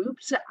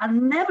groups are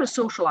never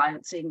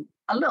socializing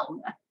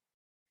alone,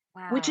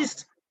 which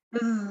is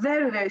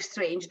very, very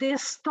strange. They're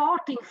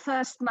starting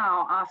first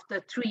now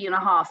after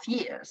 3.5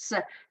 years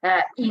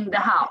in the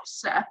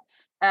house.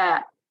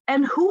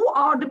 And who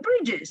are the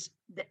bridges?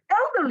 The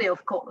elderly,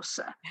 of course.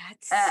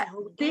 That's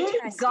so they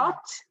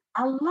got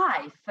a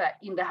life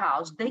in the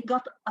house. They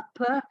got a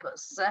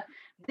purpose.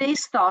 They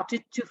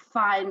started to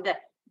find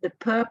the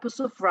purpose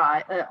of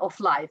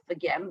life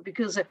again,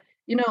 because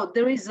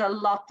there is a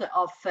lot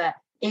of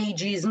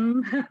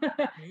ageism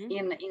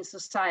in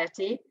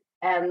society,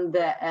 and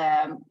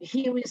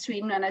here in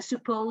Sweden, and I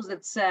suppose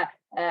it's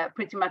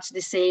pretty much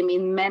the same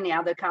in many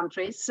other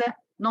countries.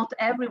 Not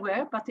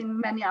everywhere, but in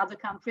many other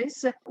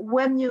countries.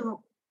 When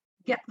you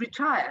get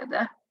retired,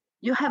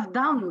 you have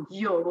done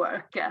your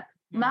work.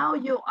 Now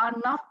you are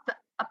not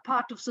a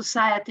part of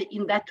society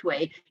in that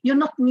way. You're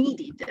not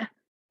needed.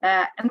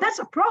 And that's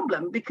a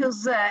problem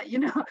because,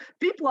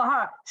 people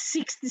are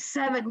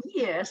 67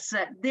 years.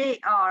 They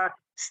are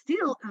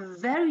still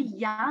very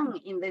young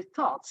in their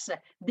thoughts.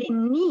 They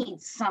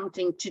need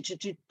something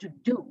to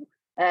do.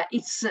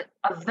 It's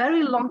a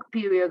very long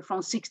period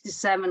from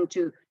 67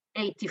 to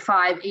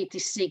 85,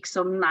 86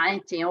 or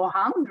 90 or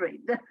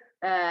 100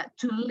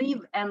 to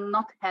live and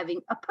not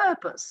having a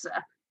purpose.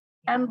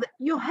 And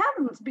you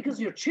haven't, because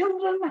your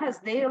children has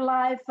their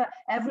life,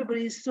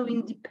 everybody is so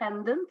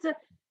independent.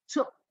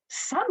 So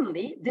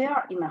suddenly they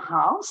are in a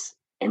house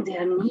and they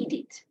are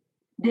needed.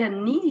 They are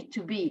needed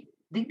to be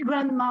the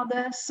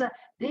grandmothers,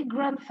 the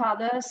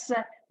grandfathers,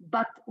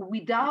 but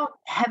without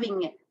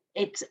having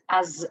it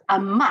as a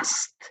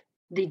must.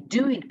 They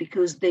do it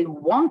because they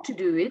want to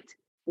do it,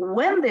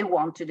 when they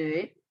want to do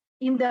it,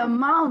 in the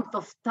amount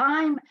of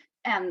time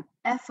and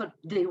effort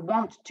they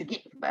want to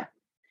give.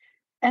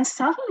 And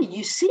suddenly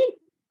you see,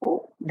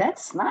 oh,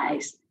 that's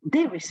nice.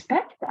 They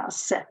respect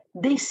us.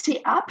 They see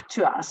up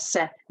to us.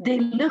 They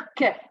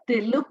look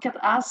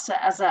at us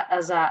as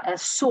a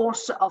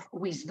source of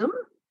wisdom.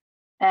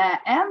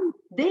 And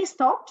they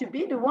start to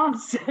be the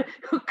ones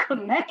who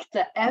connect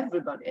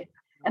everybody.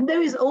 And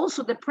there is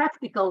also the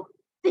practical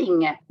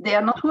thing. They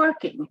are not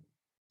working.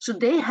 So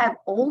they have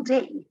all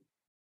day,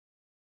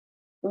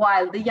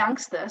 while the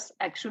youngsters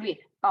actually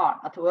are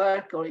at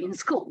work or in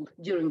school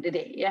during the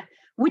day,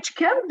 which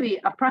can be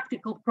a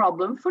practical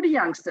problem for the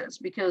youngsters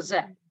because,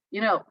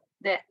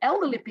 the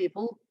elderly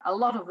people, a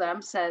lot of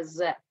them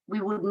says,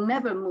 we would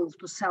never move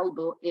to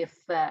Selbo if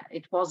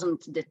it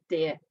wasn't that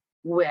they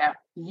were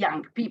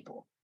young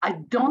people. I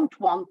don't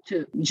want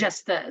to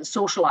just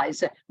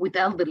socialize with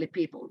elderly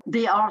people.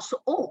 They are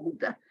so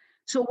old.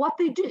 So what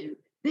they do,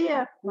 they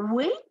are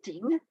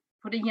waiting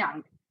for the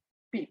young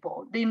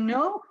people. They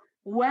know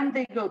when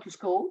they go to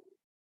school,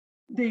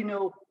 they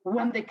know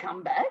when they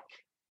come back.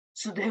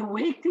 So they're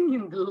waiting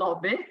in the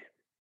lobby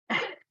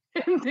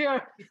and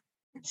they're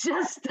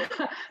just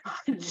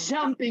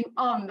jumping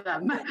on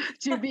them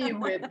to be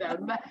with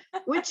them,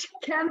 which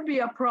can be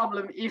a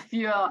problem if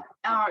you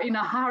are in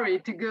a hurry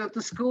to go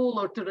to school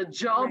or to the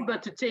job,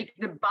 right, to take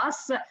the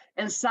bus,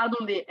 and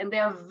they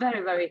are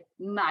very, very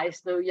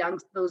nice, those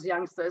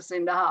youngsters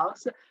in the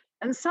house,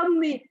 and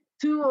suddenly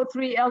 2 or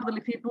 3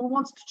 elderly people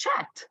wants to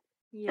chat.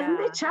 Yeah. And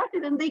they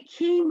chatted and they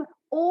came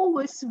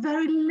always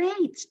very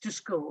late to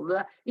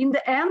school. In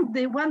the end,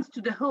 they went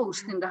to the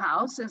host in the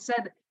house and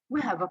said,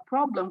 we have a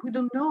problem. We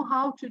don't know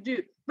how to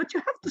do. But you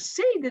have to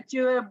say that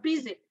you are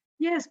busy.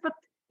 Yes, but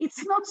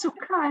it's not so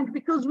kind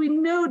because we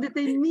know that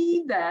they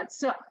need that.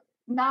 So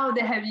now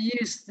they have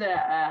used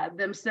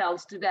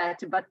themselves to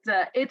that. But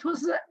it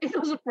was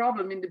a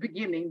problem in the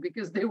beginning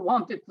because they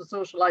wanted to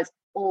socialize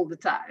all the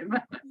time.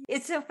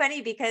 It's so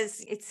funny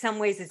because in some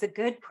ways it's a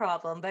good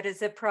problem, but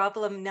it's a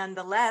problem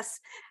nonetheless.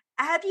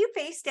 Have you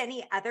faced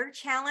any other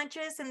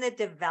challenges in the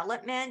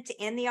development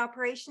and the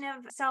operation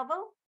of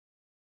Selvo?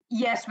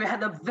 Yes, we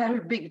had a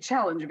very big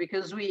challenge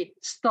because we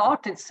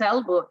started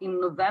Selvo in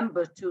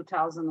November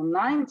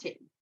 2019.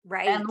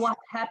 Right. And what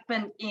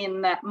happened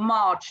in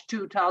March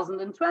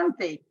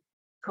 2020?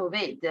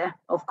 COVID,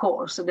 of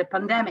course, the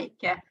pandemic.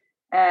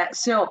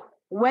 So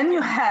when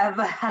you have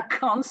a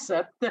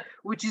concept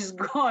which is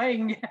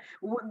going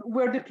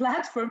where the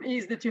platform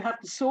is that you have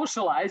to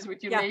socialize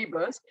with your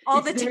neighbors.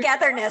 All the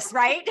togetherness,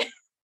 right?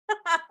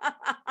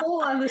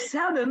 All of a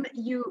sudden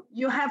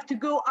you have to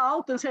go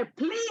out and say,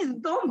 please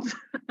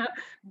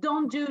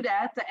don't do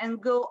that,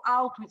 and go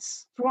out with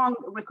strong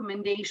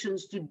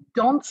recommendations to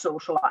don't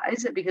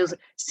socialize, because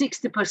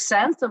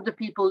 60% of the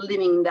people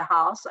living in the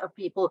house are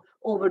people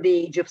over the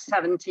age of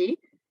 70,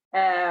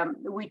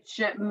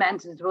 which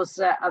meant it was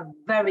a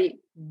very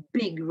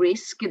big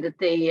risk that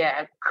they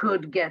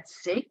could get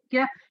sick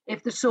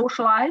if they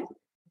socialized.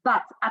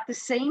 But at the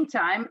same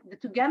time, the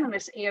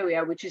togetherness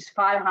area, which is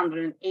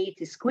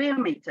 580 square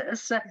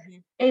meters,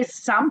 is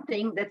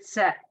something that's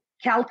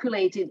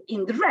calculated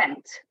in the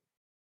rent,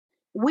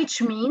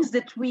 which means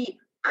that we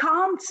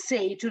can't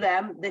say to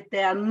them that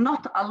they are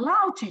not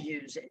allowed to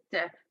use it.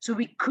 So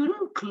we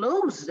couldn't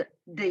close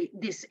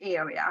this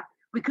area.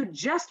 We could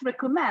just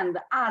recommend,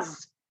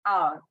 as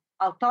our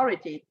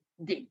authority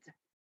did.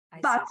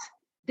 But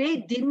they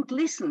didn't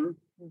listen.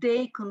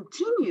 They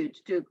continued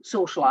to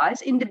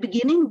socialize in the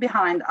beginning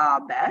behind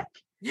our back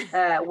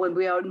when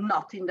we are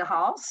not in the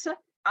house.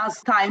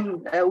 As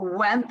time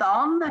went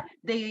on,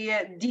 they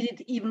did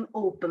it even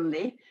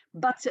openly,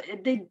 but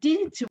they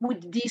did it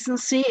with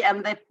decency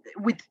and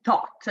with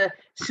thought.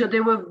 So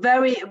they were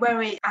very,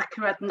 very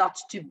accurate not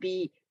to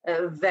be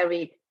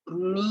very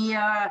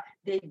near.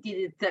 They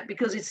did it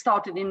because it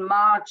started in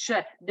March.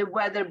 The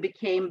weather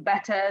became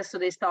better, so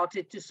they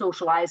started to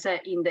socialize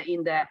in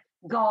the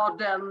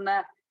garden.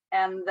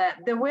 And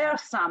there were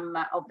some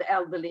of the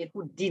elderly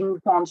who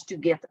didn't want to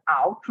get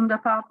out from the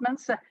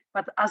apartments,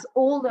 but as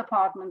all the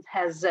apartments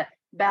has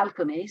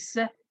balconies,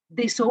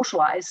 they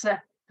socialize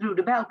through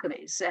the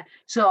balconies.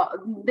 So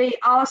they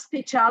asked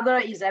each other,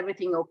 is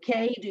everything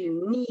okay? Do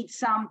you need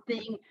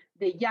something?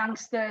 The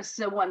youngsters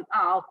went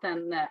out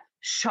and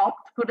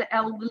shopped for the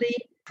elderly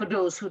for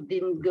those who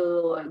didn't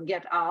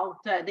get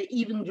out. They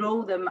even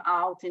drove them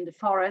out in the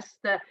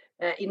forest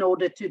in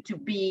order to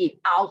be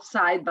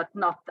outside, but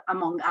not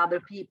among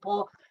other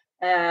people.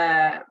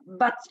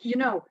 But,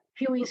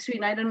 here in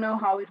Sweden, I don't know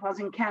how it was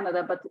in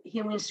Canada, but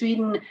here in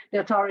Sweden, the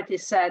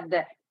authorities said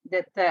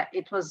that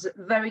it was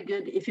very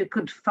good if you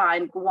could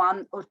find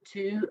one or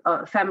two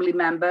family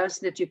members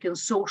that you can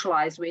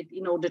socialize with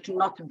in order to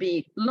not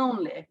be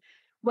lonely.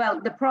 Well,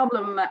 the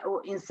problem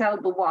in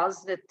Selbo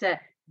was that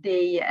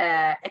they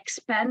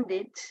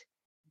expanded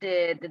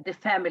the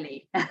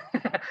family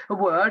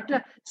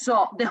word.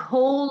 So the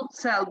whole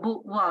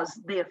Selbo was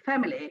their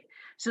family.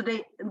 So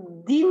they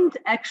didn't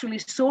actually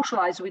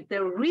socialize with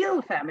their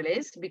real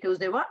families because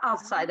they were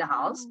outside the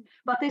house,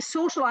 but they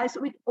socialized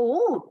with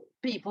all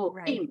people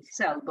in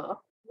Selbo.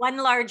 One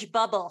large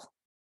bubble.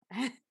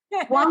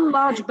 One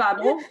large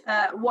bubble,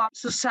 one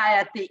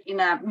society in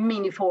a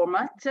mini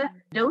format.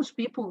 Those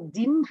people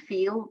didn't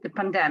feel the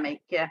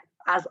pandemic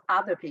as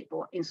other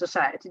people in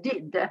society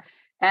did.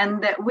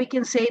 And we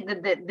can say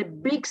that the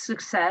big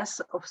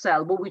success of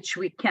Selbo, which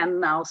we can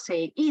now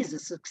say is a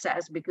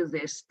success because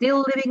they're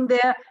still living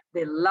there,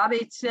 they love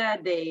it,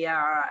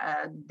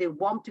 they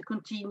want to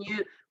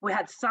continue. We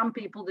had some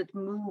people that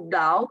moved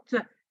out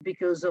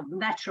because of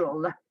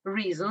natural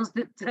reasons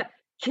that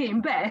came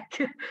back.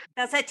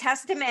 That's a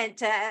testament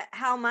to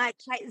how much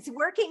it's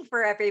working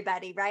for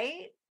everybody,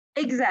 right?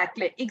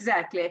 Exactly.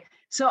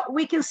 So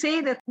we can say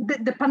that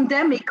the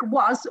pandemic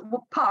was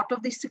part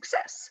of the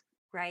success.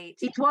 Right.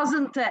 It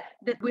wasn't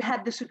that we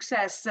had the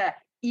success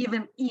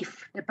even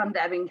if the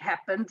pandemic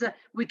happened.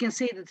 We can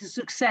say that the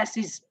success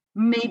is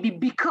maybe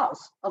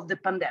because of the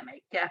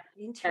pandemic.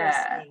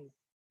 Interesting.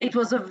 It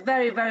was a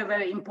very, very,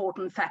 very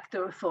important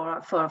factor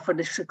for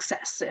the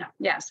success.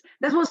 Yes,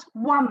 that was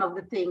one of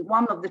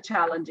the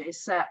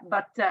challenges.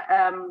 But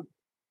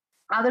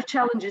other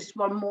challenges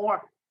were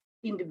more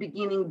in the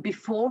beginning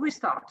before we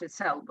started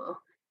Selbo,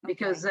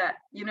 because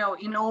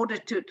in order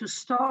to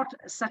start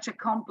such a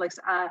complex,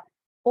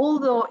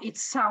 although it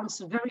sounds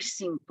very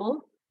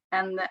simple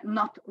and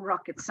not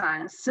rocket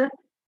science,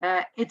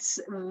 it's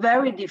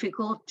very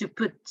difficult to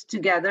put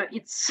together.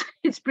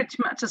 It's pretty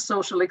much a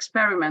social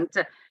experiment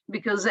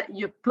because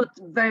you put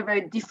very,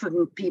 very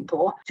different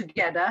people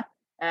together.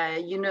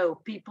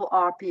 People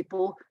are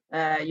people.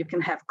 You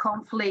can have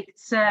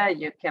conflicts,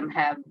 you can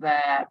have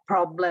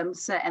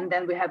problems, and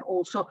then we have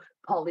also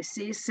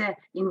policies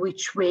in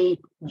which way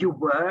you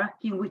work,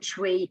 in which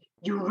way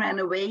you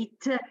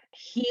renovate.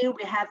 Here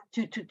we have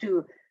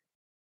to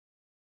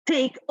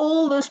take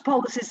all those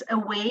policies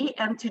away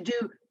and to do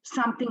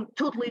something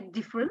totally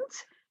different,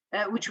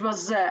 which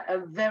was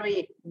a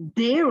very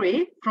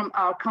daring from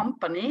our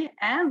company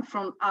and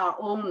from our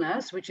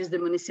owners, which is the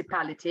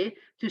municipality,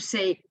 to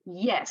say,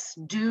 yes,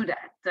 do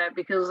that,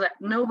 because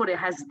nobody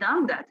has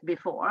done that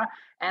before.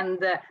 And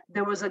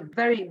there was a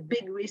very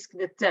big risk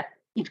that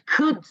it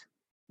could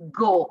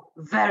go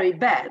very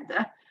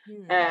bad.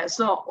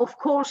 So, of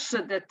course,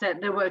 that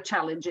there were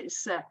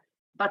challenges.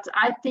 But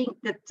I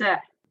think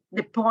that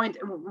the point,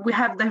 we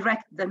have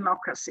direct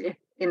democracy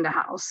in the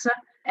house.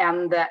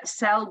 And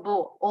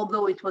Selbo,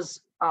 although it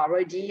was our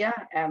idea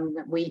and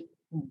we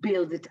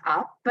built it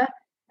up,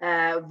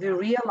 we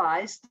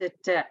realized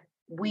that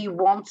we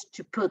want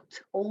to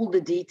put all the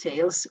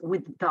details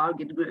with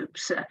target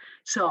groups.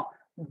 So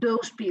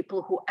those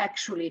people who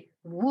actually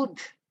would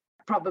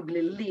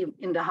probably live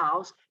in the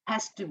house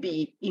has to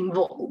be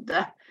involved.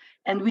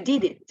 And we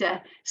did it.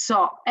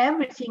 So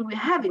everything we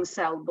have in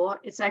Selbo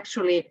is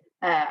actually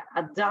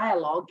a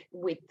dialogue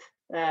with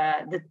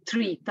the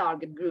three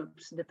target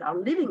groups that are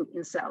living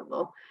in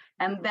Selbo.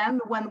 And then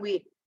when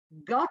we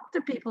got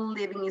the people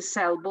living in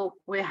Selbo,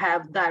 we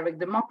have direct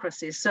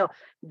democracy. So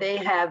they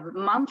have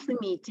monthly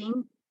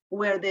meeting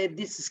where they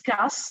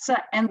discuss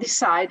and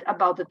decide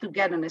about the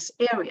togetherness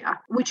area,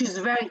 which is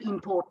very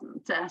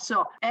important.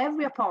 So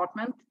every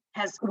apartment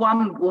has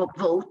one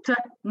vote,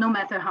 no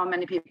matter how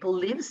many people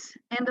lives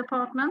in the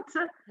apartment.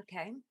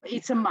 Okay.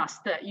 It's a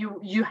must.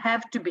 You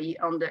have to be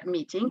on the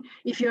meeting.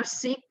 If you're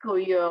sick or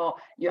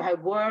you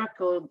have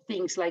work or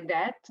things like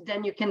that,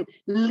 then you can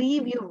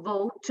leave your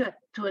vote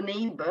to a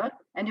neighbor,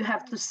 and you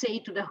have to say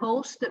to the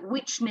host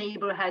which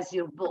neighbor has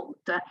your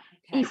vote,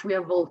 if we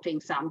are voting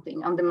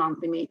something on the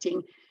monthly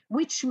meeting,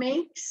 which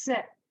makes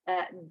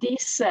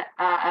this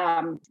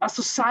a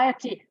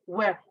society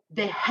where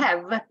they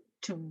have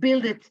to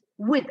build it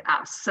with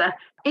us.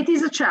 It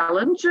is a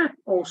challenge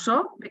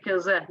also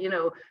because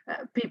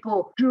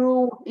people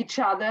draw each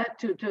other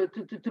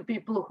to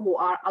people who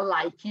are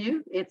alike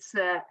you.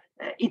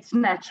 It's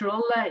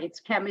natural. It's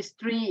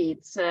chemistry.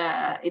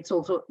 It's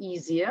also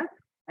easier.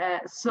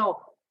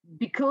 So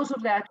because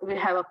of that, we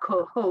have a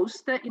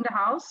co-host in the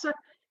house.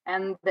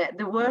 And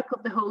the work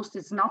of the host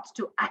is not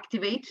to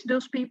activate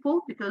those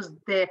people, because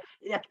the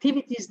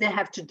activities, they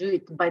have to do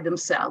it by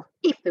themselves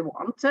if they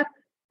want.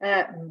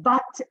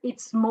 But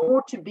it's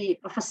more to be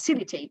a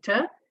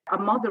facilitator, a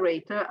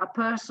moderator, a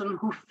person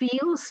who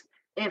feels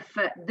if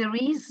there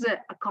is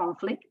a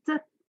conflict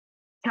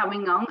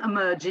coming on,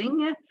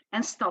 emerging,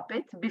 and stop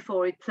it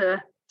before it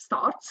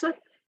starts.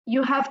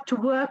 you have to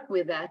work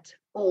with that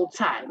all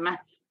time.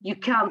 You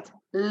can't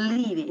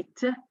leave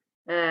it.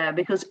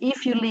 Because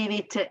if you leave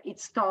it, it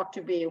starts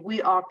to be,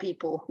 we are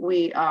people,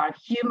 we are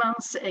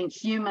humans, and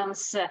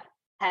humans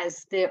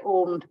has their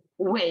own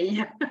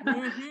way.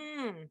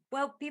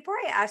 Well, before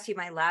I ask you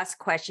my last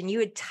question, you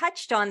had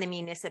touched on the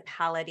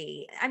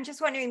municipality. I'm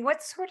just wondering,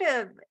 what sort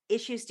of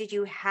issues did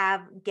you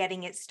have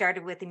getting it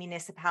started with the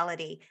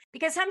municipality?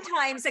 Because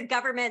sometimes a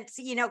government,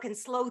 can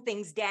slow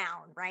things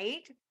down,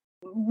 right?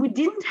 We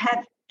didn't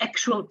have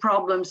actual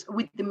problems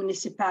with the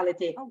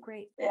municipality. Oh,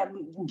 great.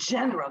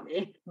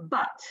 Generally,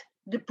 but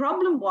the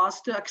problem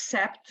was to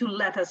accept, to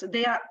let us,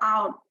 they are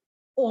our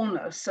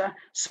owners.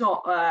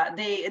 So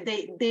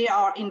they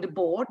are in the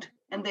board,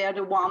 and they are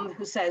the one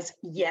who says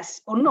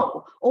yes or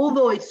no.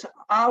 Although it's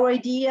our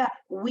idea,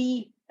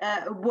 we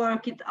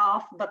work it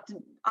off, but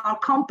our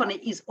company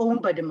is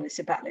owned by the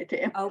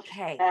municipality.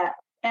 Okay.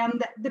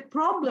 And the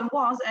problem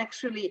was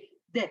actually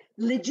the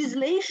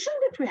legislation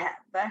that we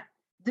have,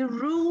 the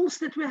rules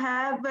that we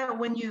have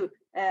when you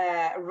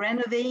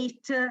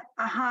renovate a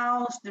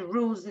house, the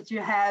rules that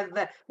you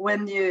have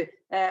when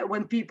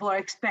people are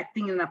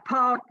expecting an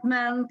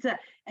apartment,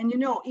 and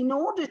in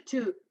order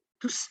to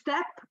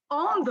step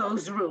on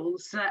those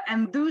rules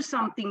and do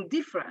something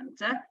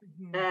different,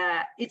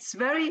 it's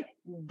very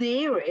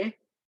daring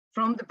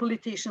from the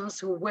politicians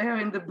who were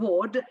in the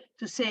board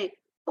to say,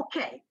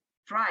 okay,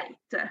 try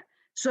it.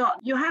 So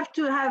you have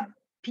to have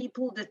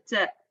people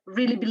that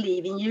really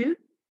believe in you.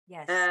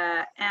 Yes.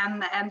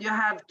 And you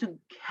have to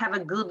have a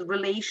good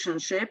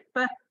relationship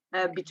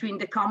between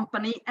the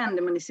company and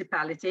the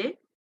municipality.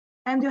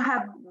 And you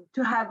have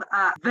to have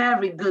a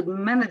very good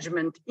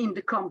management in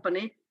the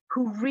company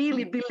who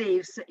really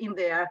believes in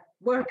their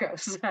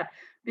workers.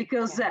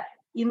 Because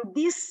in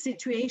this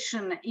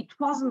situation, it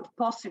wasn't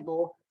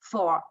possible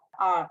for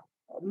our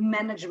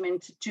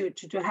management to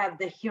have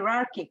the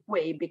hierarchic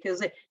way,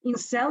 because in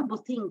Selbo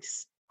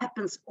things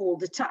happens all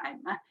the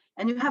time.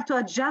 And you have to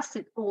adjust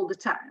it all the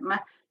time.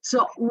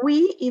 So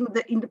we in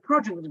the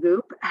project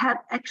group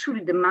had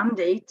actually the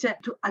mandate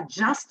to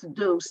adjust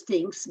those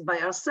things by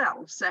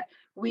ourselves.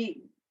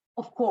 We,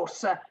 of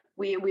course,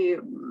 we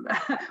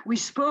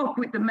spoke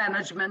with the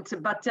management,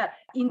 but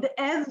in the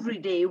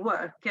everyday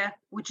work,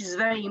 which is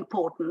very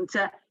important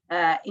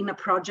in a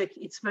project,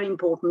 it's very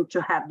important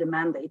to have the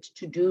mandate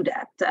to do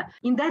that.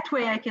 In that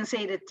way, I can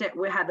say that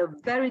we had a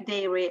very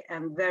daring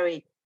and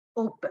very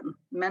open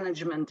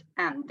management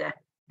and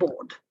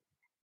board.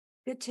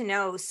 Good to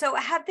know. So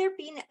have there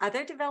been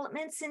other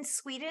developments in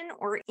Sweden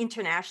or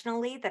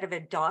internationally that have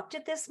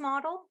adopted this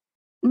model?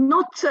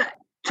 Not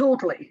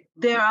totally.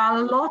 There are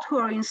a lot who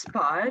are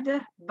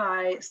inspired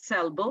by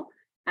Selbo.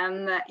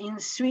 And in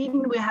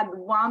Sweden, we had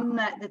one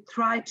that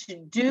tried to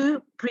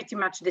do pretty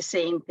much the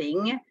same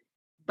thing,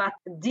 but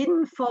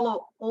didn't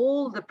follow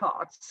all the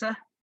parts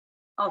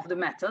of the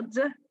method,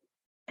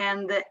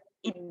 and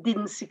it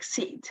didn't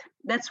succeed.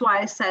 That's why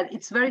I said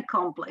it's very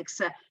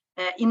complex.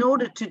 In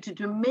order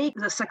to make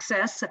the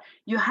success,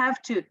 you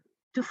have to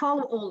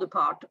follow all the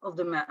part of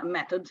the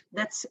method.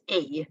 That's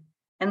A.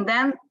 And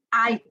then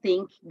I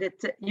think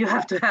that you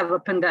have to have a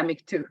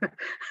pandemic too.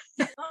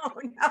 Oh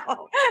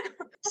no!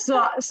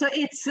 So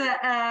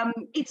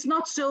it's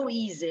not so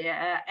easy.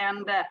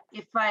 And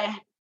if I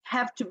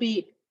have to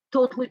be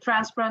totally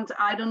transparent,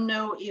 I don't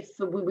know if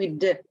we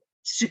would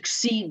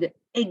succeed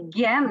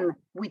again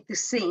with the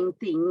same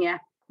thing.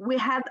 We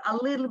had a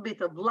little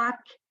bit of luck.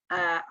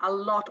 A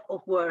lot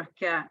of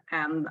work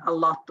and a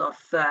lot of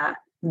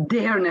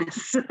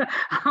dareness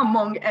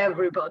among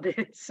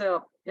everybody.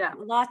 So, yeah.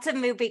 Lots of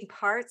moving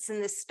parts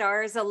and the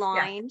stars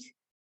aligned.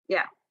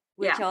 Yeah.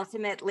 Which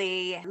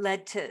ultimately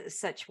led to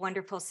such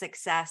wonderful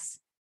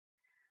success.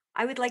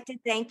 I would like to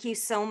thank you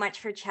so much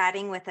for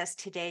chatting with us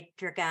today,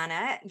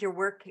 Dragana. Your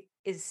work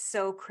is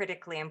so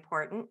critically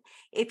important.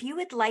 If you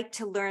would like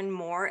to learn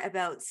more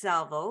about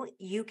Selvo,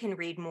 you can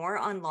read more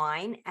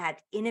online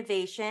at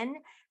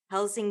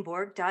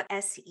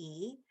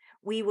innovationhelsingborg.se.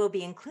 We will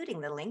be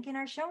including the link in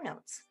our show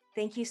notes.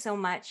 Thank you so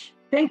much.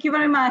 Thank you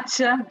very much.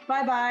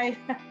 Bye-bye.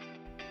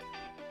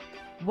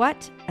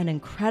 What an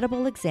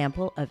incredible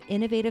example of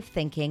innovative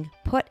thinking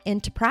put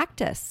into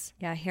practice.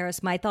 Yeah,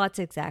 Harris, my thoughts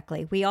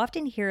exactly. We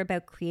often hear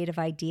about creative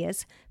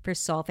ideas for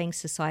solving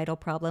societal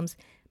problems,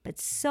 but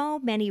so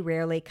many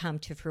rarely come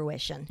to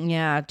fruition.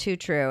 Yeah, too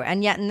true.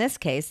 And yet in this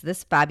case,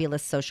 this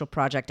fabulous social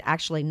project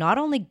actually not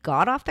only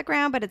got off the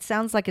ground, but it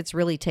sounds like it's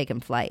really taken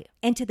flight.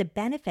 And to the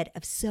benefit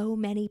of so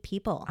many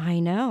people. I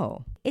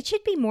know. It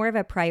should be more of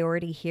a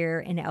priority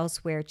here and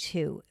elsewhere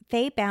too.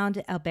 Faye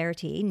Bound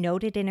Alberti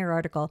noted in her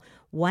article,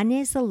 "One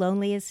is the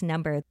loneliest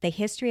number, the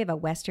history of a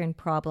Western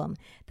problem.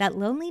 That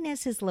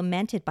loneliness is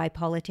lamented by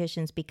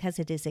politicians because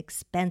it is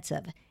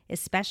expensive,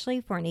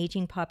 especially for an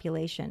aging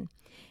population.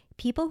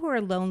 People who are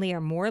lonely are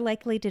more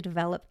likely to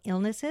develop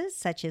illnesses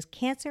such as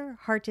cancer,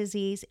 heart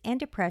disease, and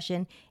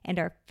depression, and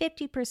are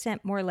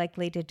 50% more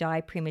likely to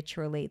die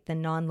prematurely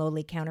than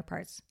non-lonely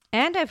counterparts.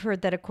 And I've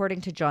heard that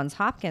according to Johns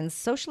Hopkins,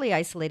 socially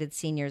isolated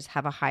seniors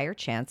have a higher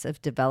chance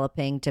of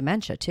developing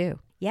dementia too.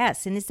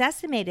 Yes, and it's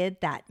estimated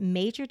that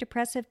major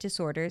depressive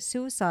disorders,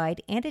 suicide,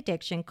 and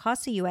addiction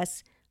cost the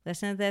U.S.,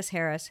 listen to this,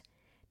 Harris,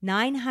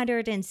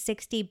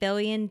 $960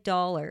 billion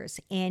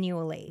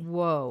annually.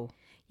 Whoa.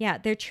 Yeah,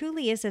 there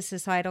truly is a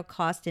societal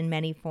cost in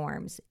many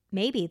forms.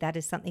 Maybe that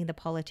is something the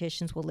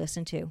politicians will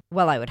listen to.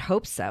 Well, I would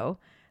hope so.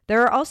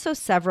 There are also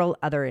several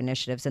other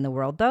initiatives in the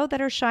world, though, that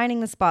are shining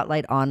the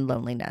spotlight on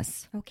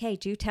loneliness. Okay,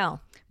 do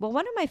tell. Well,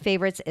 one of my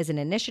favorites is an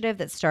initiative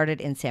that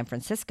started in San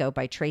Francisco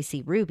by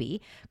Tracy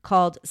Ruby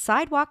called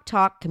Sidewalk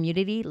Talk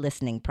Community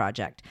Listening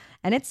Project,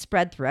 and it's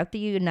spread throughout the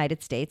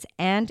United States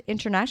and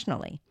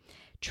internationally.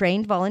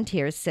 Trained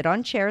volunteers sit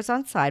on chairs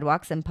on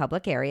sidewalks in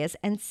public areas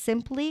and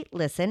simply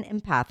listen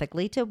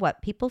empathically to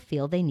what people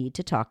feel they need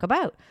to talk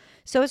about.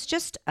 So it's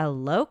just a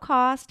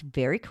low-cost,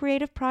 very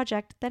creative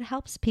project that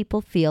helps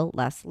people feel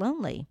less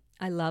lonely.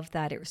 I love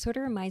that. It sort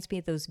of reminds me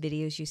of those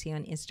videos you see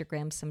on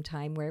Instagram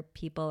sometime where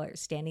people are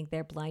standing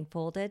there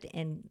blindfolded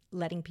and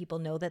letting people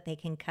know that they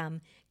can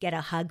come get a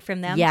hug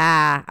from them.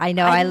 Yeah, I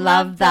know. I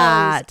love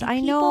that.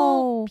 I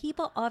know.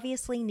 People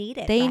obviously need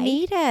it. They right?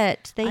 need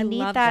it. They I need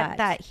love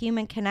that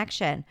human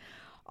connection.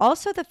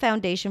 Also, the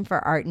Foundation for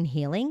Art and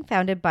Healing,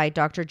 founded by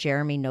Dr.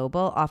 Jeremy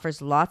Noble, offers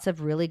lots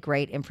of really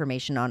great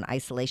information on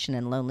isolation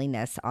and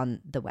loneliness on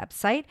the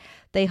website.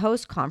 They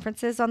host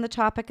conferences on the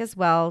topic as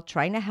well,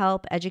 trying to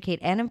help educate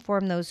and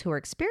inform those who are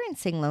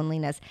experiencing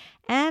loneliness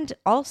and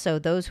also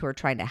those who are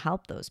trying to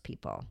help those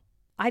people.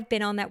 I've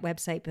been on that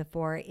website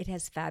before. It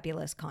has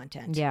fabulous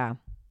content. Yeah.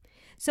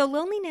 So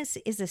loneliness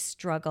is a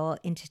struggle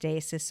in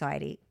today's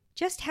society.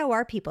 Just how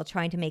are people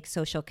trying to make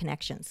social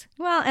connections?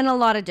 Well, in a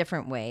lot of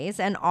different ways,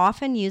 and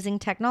often using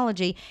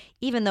technology,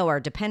 even though our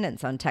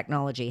dependence on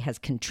technology has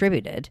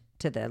contributed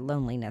to the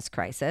loneliness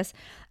crisis.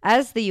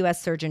 As the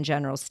U.S. Surgeon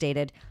General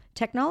stated,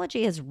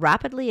 technology has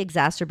rapidly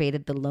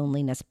exacerbated the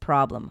loneliness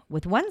problem,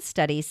 with one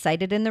study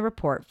cited in the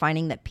report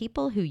finding that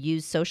people who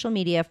use social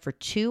media for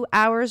 2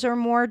 hours or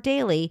more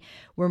daily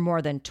were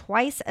more than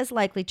twice as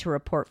likely to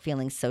report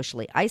feeling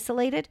socially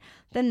isolated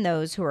than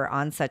those who are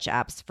on such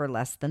apps for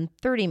less than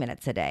 30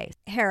 minutes a day.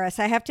 Harris,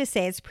 I have to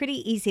say it's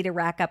pretty easy to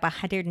rack up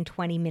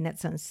 120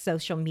 minutes on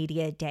social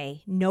media a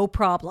day. No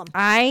problem.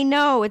 I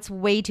know, it's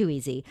way too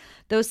easy.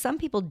 Though some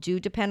people do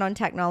depend on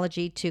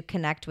technology to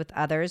connect with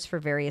others for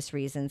various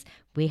reasons,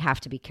 we have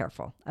to be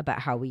careful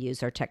about how we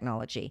use our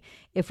technology.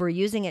 If we're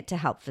using it to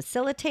help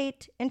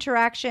facilitate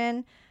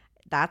interaction,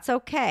 that's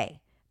okay.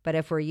 But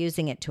if we're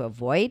using it to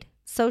avoid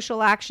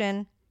social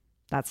action,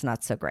 that's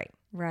not so great.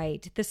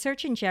 Right. The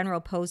Surgeon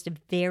General posed a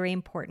very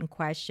important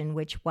question,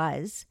 which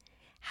was,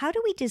 how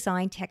do we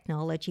design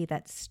technology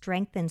that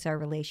strengthens our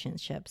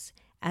relationships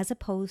as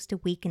opposed to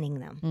weakening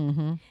them?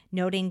 Mm-hmm.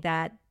 Noting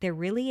that there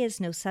really is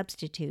no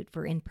substitute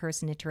for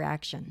in-person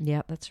interaction.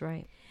 Yeah, that's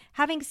right.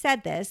 Having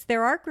said this,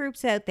 there are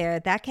groups out there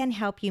that can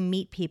help you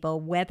meet people,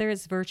 whether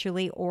it's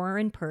virtually or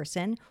in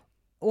person,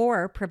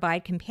 or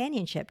provide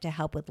companionship to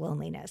help with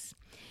loneliness.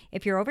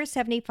 If you're over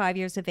 75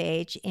 years of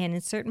age, and in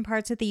certain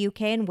parts of the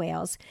UK and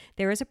Wales,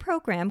 there is a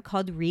program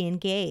called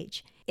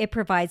Re-Engage. It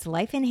provides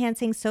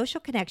life-enhancing social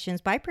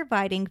connections by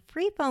providing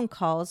free phone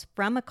calls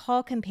from a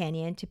call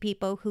companion to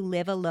people who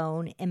live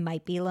alone and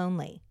might be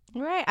lonely.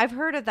 Right. I've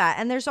heard of that.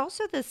 And there's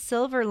also the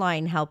Silver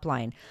Line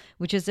helpline,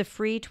 which is a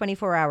free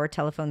 24-hour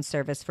telephone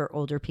service for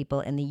older people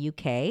in the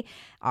UK,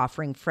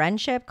 offering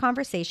friendship,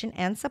 conversation,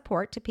 and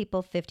support to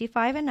people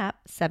 55 and up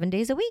 7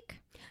 days a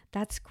week.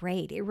 That's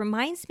great. It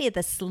reminds me of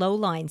the slow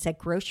lines at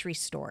grocery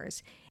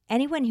stores.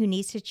 Anyone who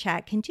needs to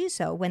chat can do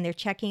so when they're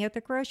checking out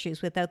their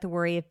groceries without the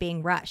worry of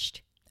being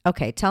rushed.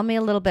 Okay, tell me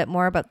a little bit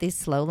more about these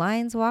slow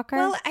lines, Walker.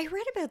 Well, I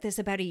read about this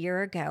about a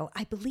year ago.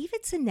 I believe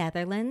it's in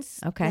Netherlands.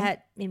 Okay.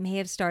 That it may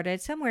have started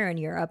somewhere in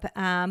Europe,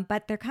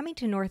 but they're coming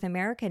to North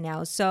America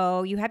now.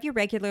 So you have your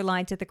regular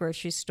lines at the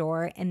grocery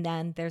store, and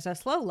then there's a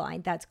slow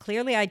line that's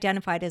clearly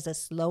identified as a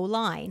slow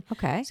line.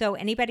 Okay. So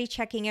anybody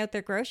checking out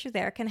their groceries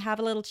there can have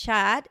a little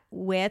chat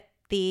with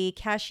the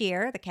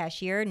cashier. The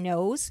cashier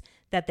knows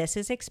that this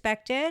is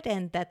expected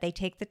and that they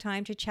take the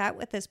time to chat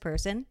with this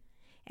person.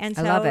 And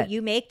so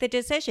you make the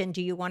decision.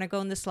 Do you want to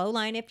go in the slow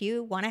line if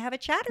you want to have a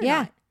chat or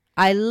not?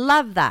 I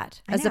love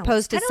that. As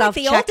opposed to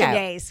self-checkout. Like the olden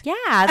days.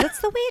 Yeah, that's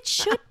the way it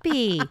should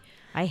be.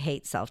 I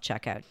hate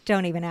self-checkout.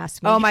 Don't even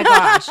ask me. Oh my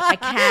gosh, I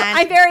can't.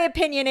 I'm very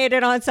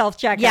opinionated on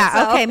self-checkout.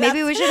 Yeah, okay.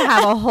 Maybe we should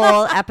have a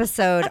whole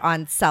episode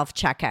on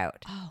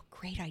self-checkout. Oh,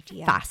 great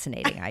idea.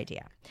 Fascinating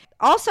idea.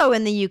 Also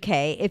in the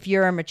UK, if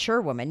you're a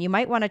mature woman, you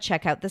might want to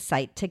check out the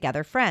site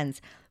Together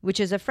Friends, which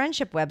is a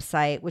friendship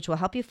website which will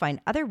help you find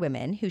other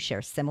women who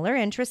share similar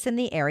interests in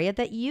the area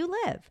that you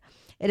live.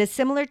 It is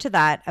similar to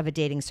that of a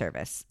dating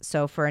service.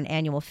 So for an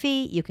annual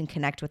fee, you can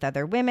connect with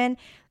other women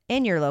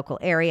in your local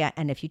area.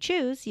 And if you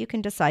choose, you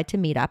can decide to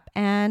meet up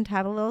and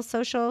have a little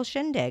social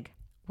shindig.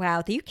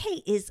 Wow, the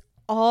UK is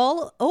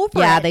all over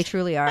Yeah, it. they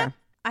truly are.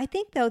 I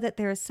think, though, that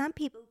there are some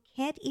people who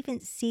can't even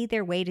see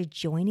their way to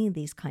joining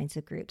these kinds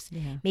of groups.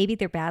 Yeah. Maybe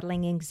they're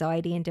battling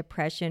anxiety and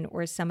depression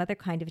or some other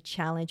kind of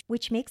challenge,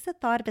 which makes the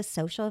thought of a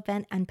social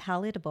event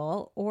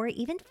unpalatable or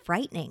even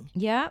frightening.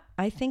 Yeah,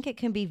 I think it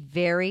can be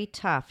very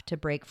tough to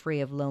break free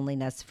of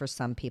loneliness for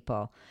some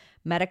people.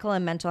 Medical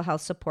and mental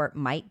health support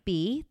might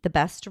be the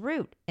best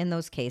route in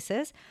those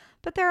cases,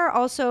 but there are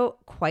also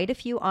quite a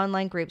few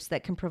online groups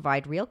that can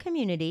provide real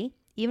community,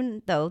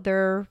 even though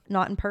they're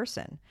not in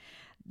person.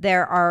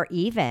 There are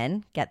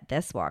even, get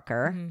this,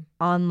 Walker,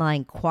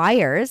 online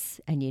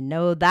choirs, and you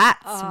know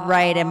that's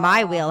right in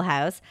my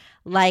wheelhouse,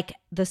 like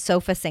the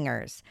Sofa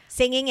Singers.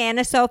 Singing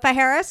Anna Sofa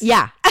Harris?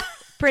 Yeah,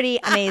 pretty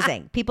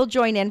amazing. People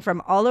join in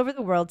from all over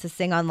the world to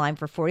sing online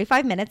for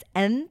 45 minutes,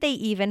 and they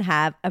even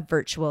have a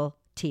virtual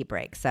tea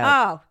break.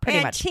 So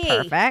pretty much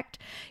perfect.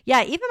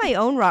 Yeah, even my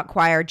own rock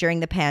choir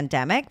during the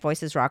pandemic,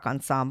 Voices Rock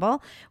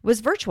Ensemble,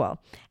 was virtual.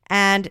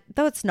 And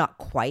though it's not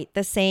quite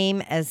the same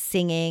as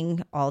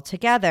singing all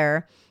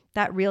together,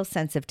 that real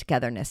sense of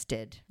togetherness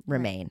did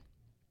remain.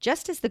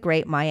 Just as the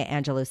great Maya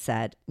Angelou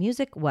said,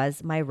 music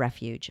was my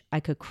refuge.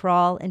 I could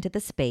crawl into the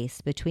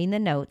space between the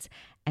notes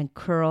and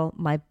curl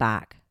my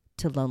back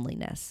to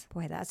loneliness.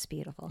 Boy, that's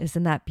beautiful.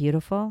 Isn't that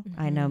beautiful?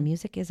 I know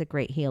music is a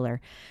great healer.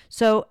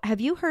 So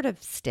have you heard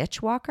of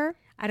Stitch, Walker?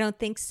 I don't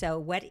think so.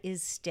 What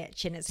is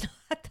Stitch? And it's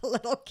not the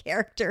little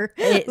character.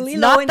 It's Lilo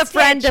not and the Stitch.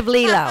 friend of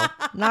Lilo.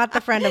 Not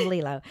the friend of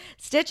Lilo.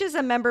 Stitch is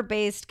a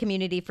member-based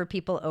community for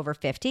people over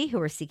 50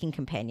 who are seeking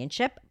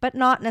companionship, but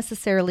not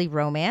necessarily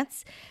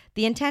romance.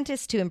 The intent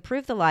is to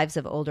improve the lives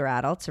of older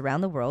adults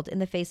around the world in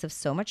the face of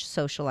so much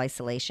social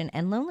isolation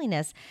and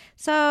loneliness.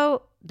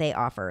 So they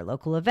offer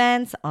local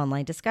events,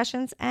 online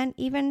discussions, and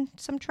even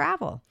some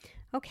travel.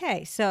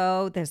 Okay,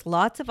 so there's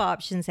lots of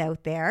options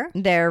out there.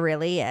 There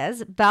really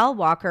is. Val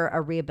Walker, a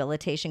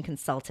rehabilitation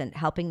consultant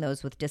helping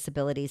those with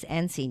disabilities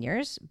and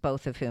seniors,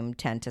 both of whom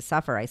tend to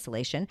suffer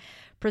isolation,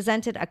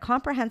 presented a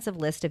comprehensive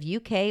list of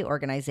UK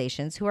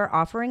organizations who are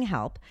offering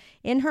help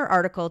in her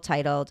article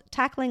titled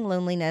Tackling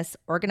Loneliness,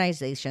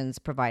 Organizations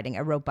Providing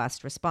a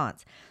Robust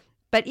Response.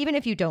 But even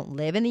if you don't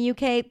live in the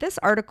UK, this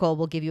article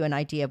will give you an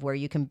idea of where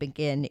you can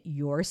begin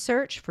your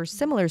search for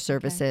similar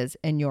services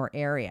in your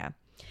area.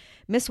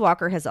 Miss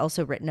Walker has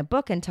also written a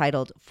book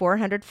entitled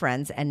 400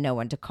 Friends and No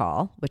One to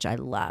Call, which I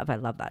love. I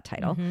love that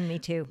title. Me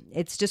too.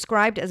 It's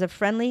described as a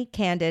friendly,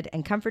 candid,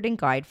 and comforting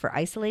guide for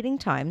isolating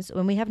times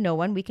when we have no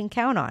one we can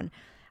count on.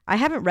 I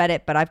haven't read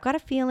it, but I've got a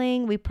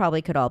feeling we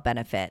probably could all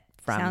benefit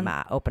from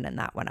opening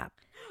that one up.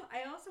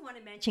 I also want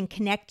to mention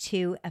Connect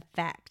to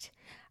Effect.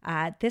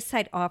 This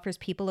site offers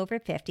people over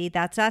 50,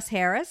 that's us,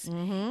 Harris,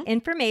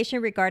 information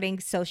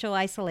regarding social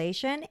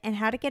isolation and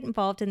how to get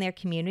involved in their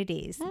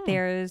communities.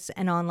 There's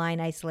an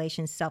online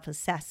isolation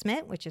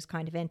self-assessment, which is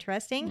kind of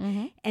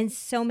interesting, and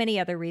so many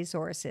other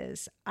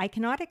resources. I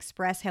cannot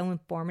express how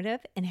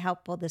informative and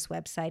helpful this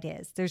website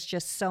is. There's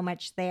just so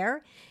much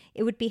there.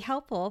 It would be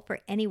helpful for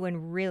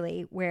anyone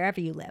really, wherever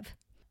you live.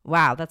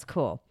 Wow, that's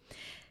cool.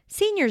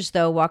 Seniors,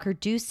 though, Walker,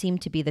 do seem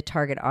to be the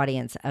target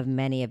audience of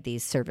many of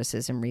these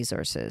services and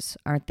resources,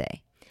 aren't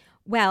they?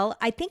 Well,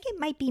 I think it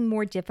might be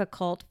more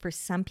difficult for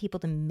some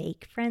people to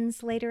make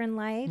friends later in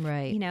life.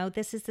 Right. You know,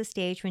 this is the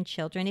stage when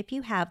children, if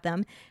you have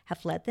them, have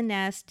fled the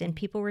nest and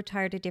people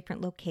retire to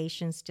different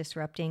locations,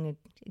 disrupting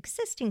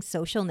existing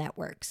social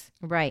networks.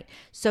 Right.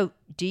 So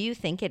do you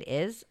think it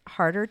is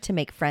harder to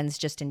make friends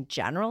just in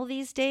general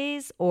these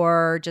days,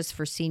 or just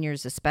for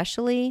seniors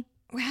especially?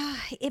 Well,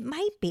 it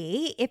might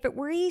be. If it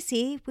were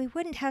easy, we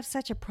wouldn't have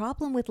such a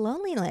problem with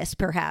loneliness,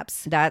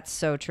 perhaps. That's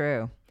so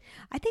true.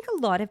 I think a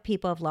lot of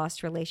people have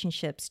lost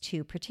relationships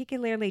too,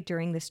 particularly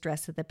during the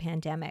stress of the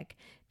pandemic.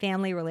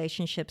 Family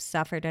relationships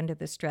suffered under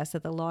the stress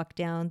of the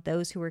lockdown.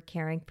 Those who were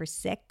caring for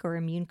sick or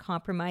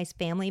immune-compromised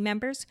family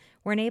members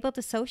weren't able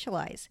to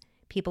socialize.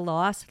 People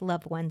lost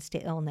loved ones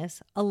to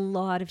illness. A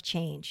lot of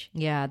change.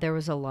 Yeah, there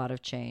was a lot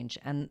of change.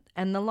 And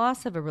the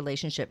loss of a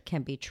relationship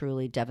can be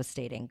truly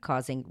devastating,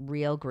 causing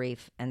real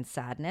grief and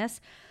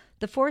sadness.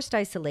 The forced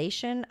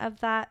isolation of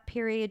that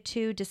period,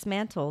 too,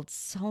 dismantled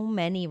so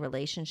many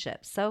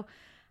relationships. So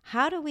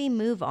how do we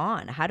move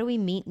on? How do we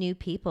meet new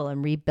people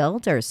and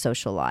rebuild our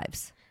social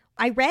lives?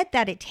 I read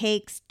that it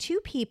takes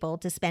two people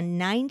to spend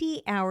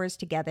 90 hours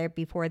together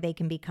before they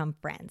can become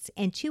friends,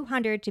 and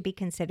 200 to be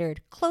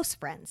considered close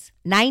friends.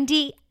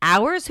 90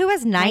 hours? Who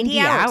has 90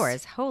 hours?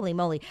 hours? Holy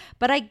moly.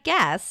 But I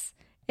guess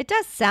it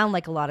does sound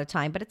like a lot of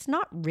time, but it's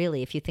not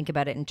really if you think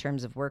about it in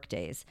terms of work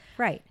days.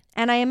 Right.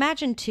 And I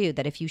imagine, too,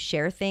 that if you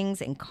share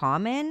things in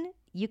common,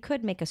 you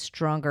could make a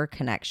stronger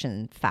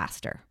connection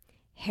faster.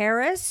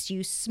 Harris,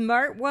 you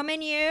smart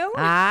woman, you.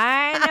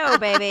 I know,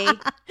 baby.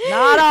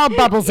 Not all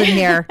bubbles in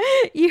here.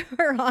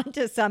 You're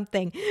onto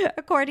something.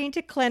 According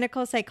to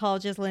clinical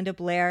psychologist Linda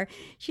Blair,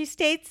 she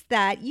states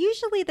that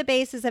usually the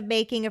basis of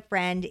making a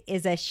friend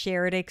is a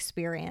shared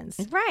experience.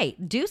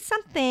 Right. Do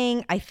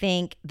something, I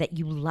think, that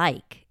you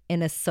like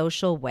in a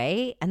social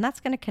way, and that's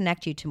going to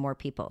connect you to more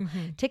people.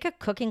 Take a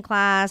cooking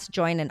class,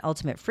 join an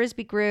ultimate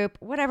frisbee group,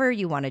 whatever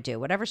you want to do,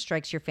 whatever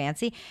strikes your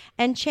fancy.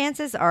 And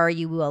chances are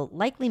you will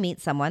likely meet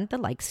someone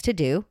that likes to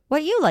do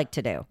what you like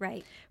to do.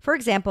 Right. For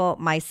example,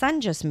 my son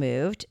just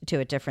moved to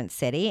a different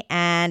city,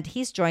 and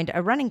he's joined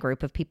a running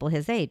group of people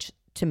his age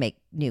to make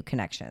new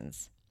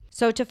connections.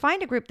 So to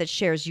find a group that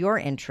shares your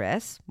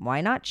interests,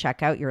 why not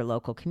check out your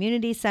local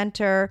community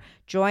center,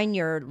 join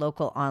your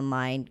local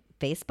online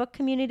Facebook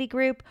community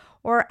group,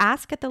 or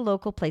ask at the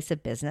local place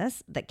of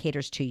business that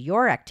caters to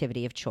your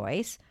activity of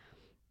choice,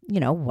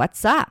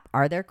 what's up?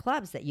 Are there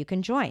clubs that you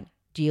can join?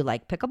 Do you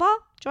like pickleball?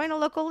 Join a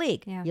local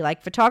league. Yeah. You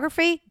like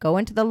photography? Go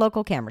into the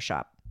local camera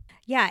shop.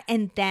 Yeah.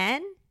 And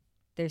then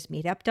there's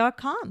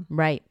meetup.com.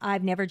 Right.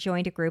 I've never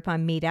joined a group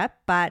on Meetup,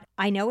 but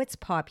I know it's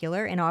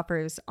popular and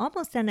offers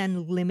almost an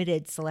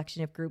unlimited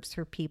selection of groups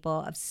for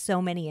people of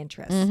so many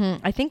interests.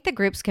 I think the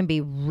groups can be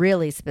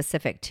really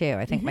specific too.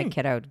 I think my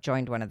kiddo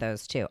joined one of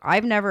those too.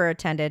 I've never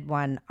attended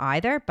one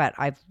either, but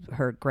I've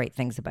heard great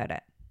things about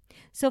it.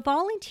 So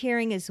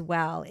volunteering as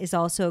well is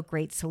also a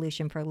great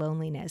solution for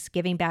loneliness.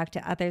 Giving back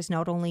to others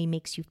not only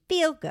makes you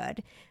feel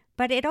good,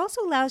 but it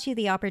also allows you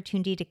the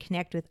opportunity to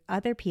connect with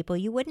other people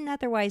you wouldn't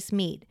otherwise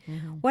meet.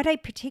 What I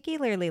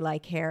particularly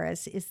like,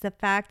 Harris, is the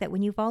fact that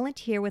when you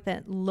volunteer with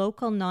a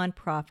local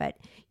nonprofit,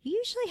 you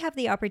usually have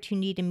the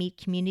opportunity to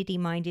meet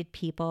community-minded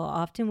people,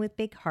 often with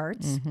big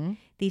hearts.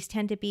 These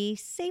tend to be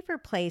safer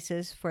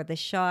places for the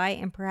shy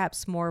and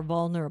perhaps more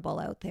vulnerable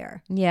out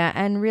there. Yeah,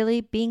 and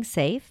really being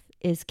safe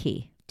is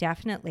key.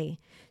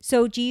 Definitely.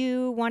 So do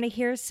you want to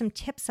hear some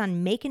tips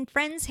on making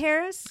friends,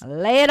 Harris?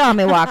 Lay it on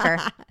me, Walker.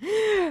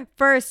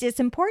 First, it's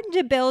important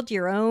to build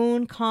your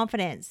own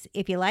confidence.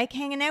 If you like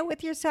hanging out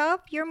with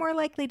yourself, you're more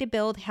likely to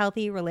build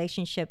healthy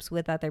relationships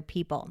with other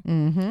people.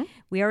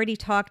 We already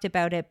talked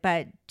about it,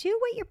 but do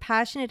what you're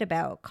passionate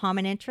about.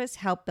 Common interests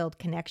help build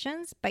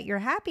connections, but your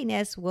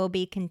happiness will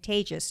be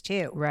contagious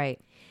too.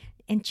 Right.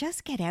 And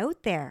just get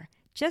out there.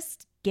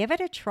 Just give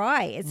it a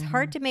try. It's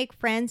hard to make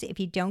friends if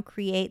you don't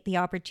create the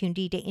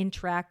opportunity to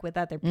interact with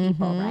other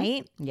people,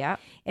 right? Yeah.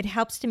 It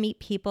helps to meet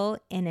people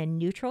in a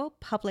neutral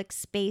public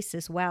space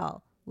as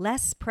well.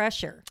 Less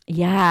pressure.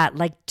 Yeah,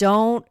 like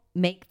don't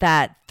make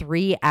that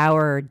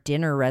 3-hour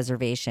dinner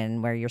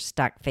reservation where you're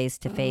stuck face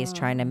to face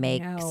trying to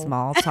make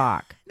small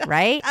talk,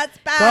 right? That's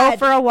bad. Go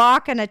for a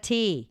walk and a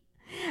tea.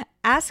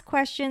 Ask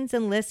questions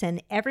and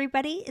listen.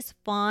 Everybody is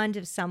fond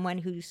of someone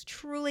who's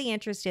truly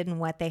interested in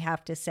what they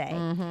have to say.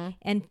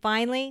 And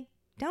finally,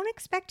 don't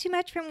expect too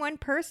much from one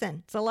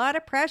person. It's a lot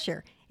of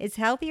pressure. It's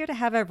healthier to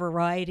have a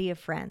variety of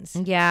friends.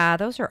 Yeah,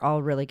 those are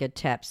all really good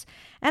tips.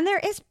 And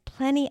there is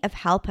plenty of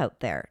help out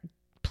there.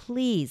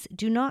 Please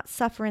do not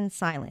suffer in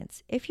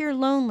silence. If you're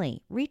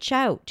lonely, reach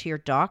out to your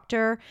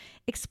doctor,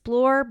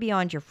 explore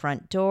beyond your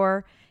front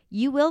door.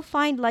 You will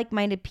find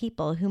like-minded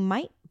people who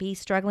might be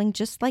struggling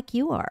just like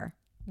you are.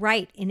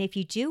 Right. And if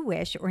you do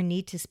wish or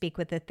need to speak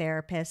with a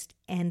therapist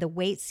and the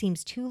wait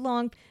seems too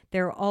long,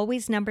 there are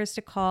always numbers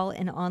to call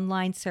and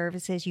online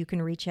services you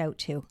can reach out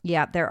to.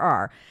 Yeah, there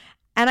are.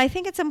 And I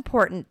think it's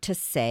important to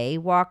say,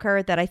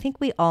 Walker, that I think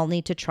we all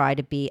need to try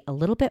to be a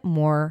little bit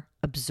more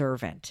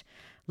observant.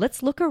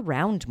 Let's look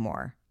around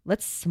more.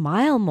 Let's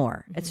smile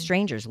more at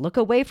strangers. Look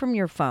away from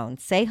your phone.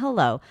 Say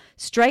hello.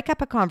 Strike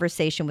up a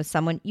conversation with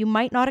someone you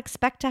might not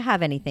expect to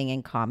have anything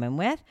in common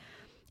with.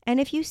 And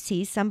if you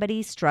see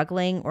somebody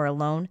struggling or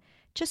alone,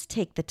 just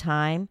take the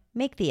time,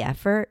 make the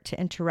effort to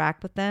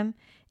interact with them.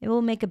 It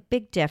will make a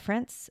big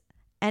difference.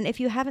 And if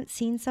you haven't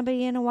seen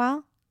somebody in a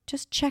while,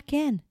 just check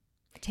in.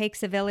 It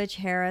takes a village,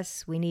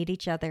 Harris. We need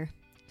each other.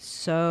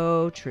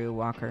 So true,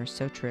 Walker.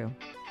 So true.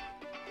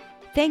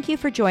 Thank you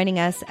for joining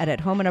us at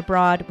Home and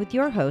Abroad with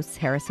your hosts,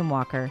 Harris and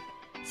Walker.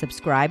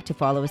 Subscribe to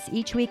follow us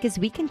each week as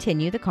we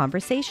continue the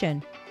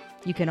conversation.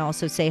 You can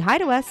also say hi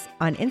to us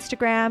on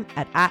Instagram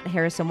at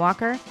Harris and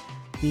Walker.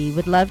 We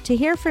would love to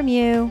hear from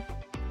you.